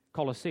the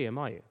Colosseum,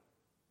 are you?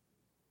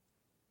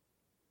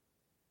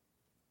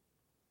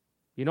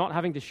 You're not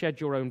having to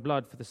shed your own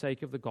blood for the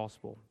sake of the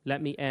gospel.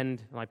 Let me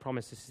end, and I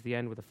promise this is the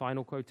end, with a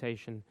final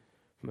quotation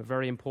from a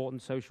very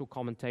important social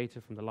commentator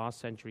from the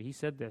last century. He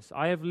said this: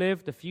 "I have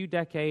lived a few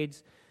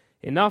decades,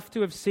 enough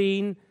to have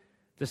seen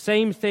the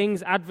same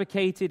things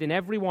advocated in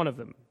every one of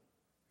them.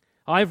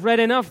 I've read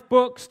enough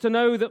books to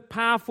know that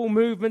powerful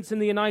movements in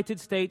the United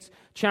States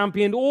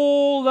championed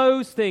all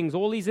those things,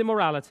 all these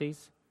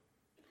immoralities,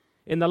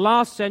 in the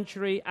last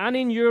century and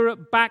in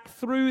Europe back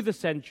through the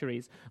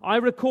centuries. I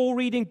recall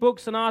reading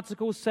books and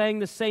articles saying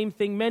the same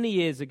thing many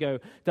years ago.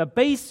 The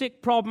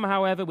basic problem,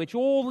 however, which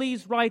all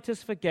these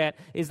writers forget,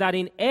 is that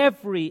in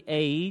every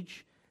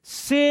age,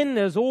 sin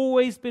has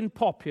always been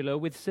popular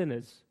with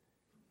sinners.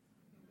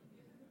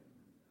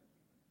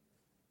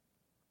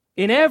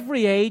 In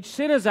every age,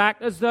 sinners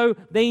act as though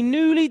they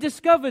newly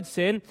discovered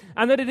sin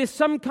and that it is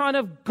some kind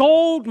of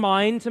gold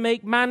mine to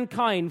make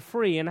mankind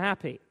free and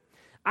happy.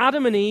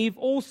 Adam and Eve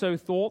also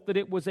thought that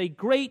it was a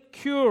great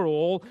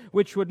cure-all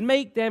which would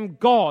make them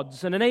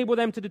gods and enable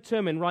them to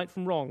determine right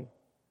from wrong.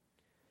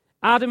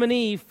 Adam and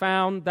Eve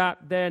found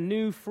that their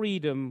new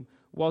freedom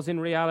was in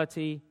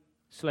reality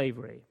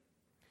slavery.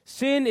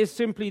 Sin is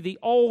simply the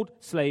old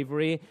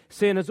slavery.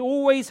 Sin has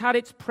always had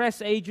its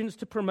press agents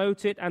to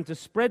promote it and to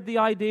spread the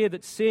idea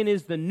that sin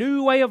is the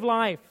new way of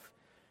life.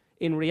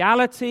 In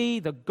reality,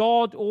 the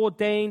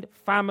God-ordained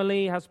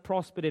family has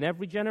prospered in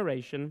every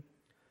generation.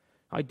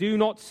 I do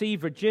not see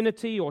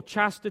virginity or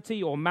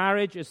chastity or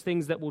marriage as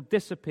things that will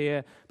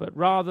disappear, but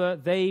rather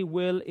they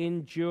will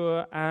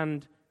endure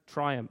and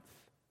triumph.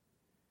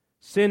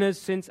 Sinners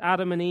since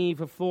Adam and Eve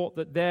have thought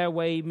that their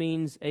way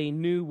means a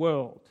new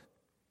world.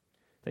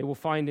 They will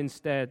find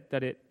instead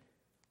that it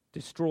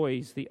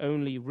destroys the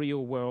only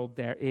real world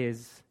there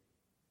is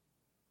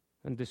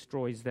and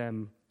destroys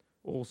them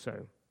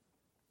also.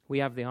 We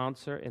have the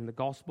answer in the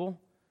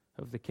gospel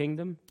of the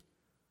kingdom,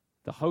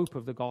 the hope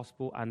of the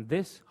gospel, and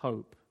this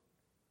hope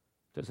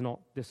does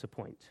not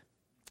disappoint.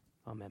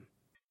 Amen.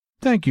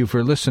 Thank you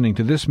for listening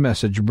to this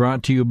message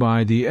brought to you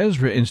by the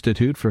Ezra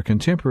Institute for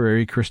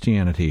Contemporary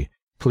Christianity.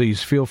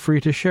 Please feel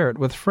free to share it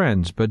with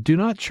friends, but do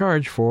not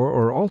charge for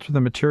or alter the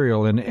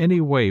material in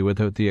any way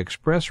without the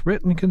express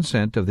written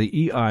consent of the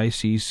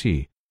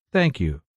EICC. Thank you.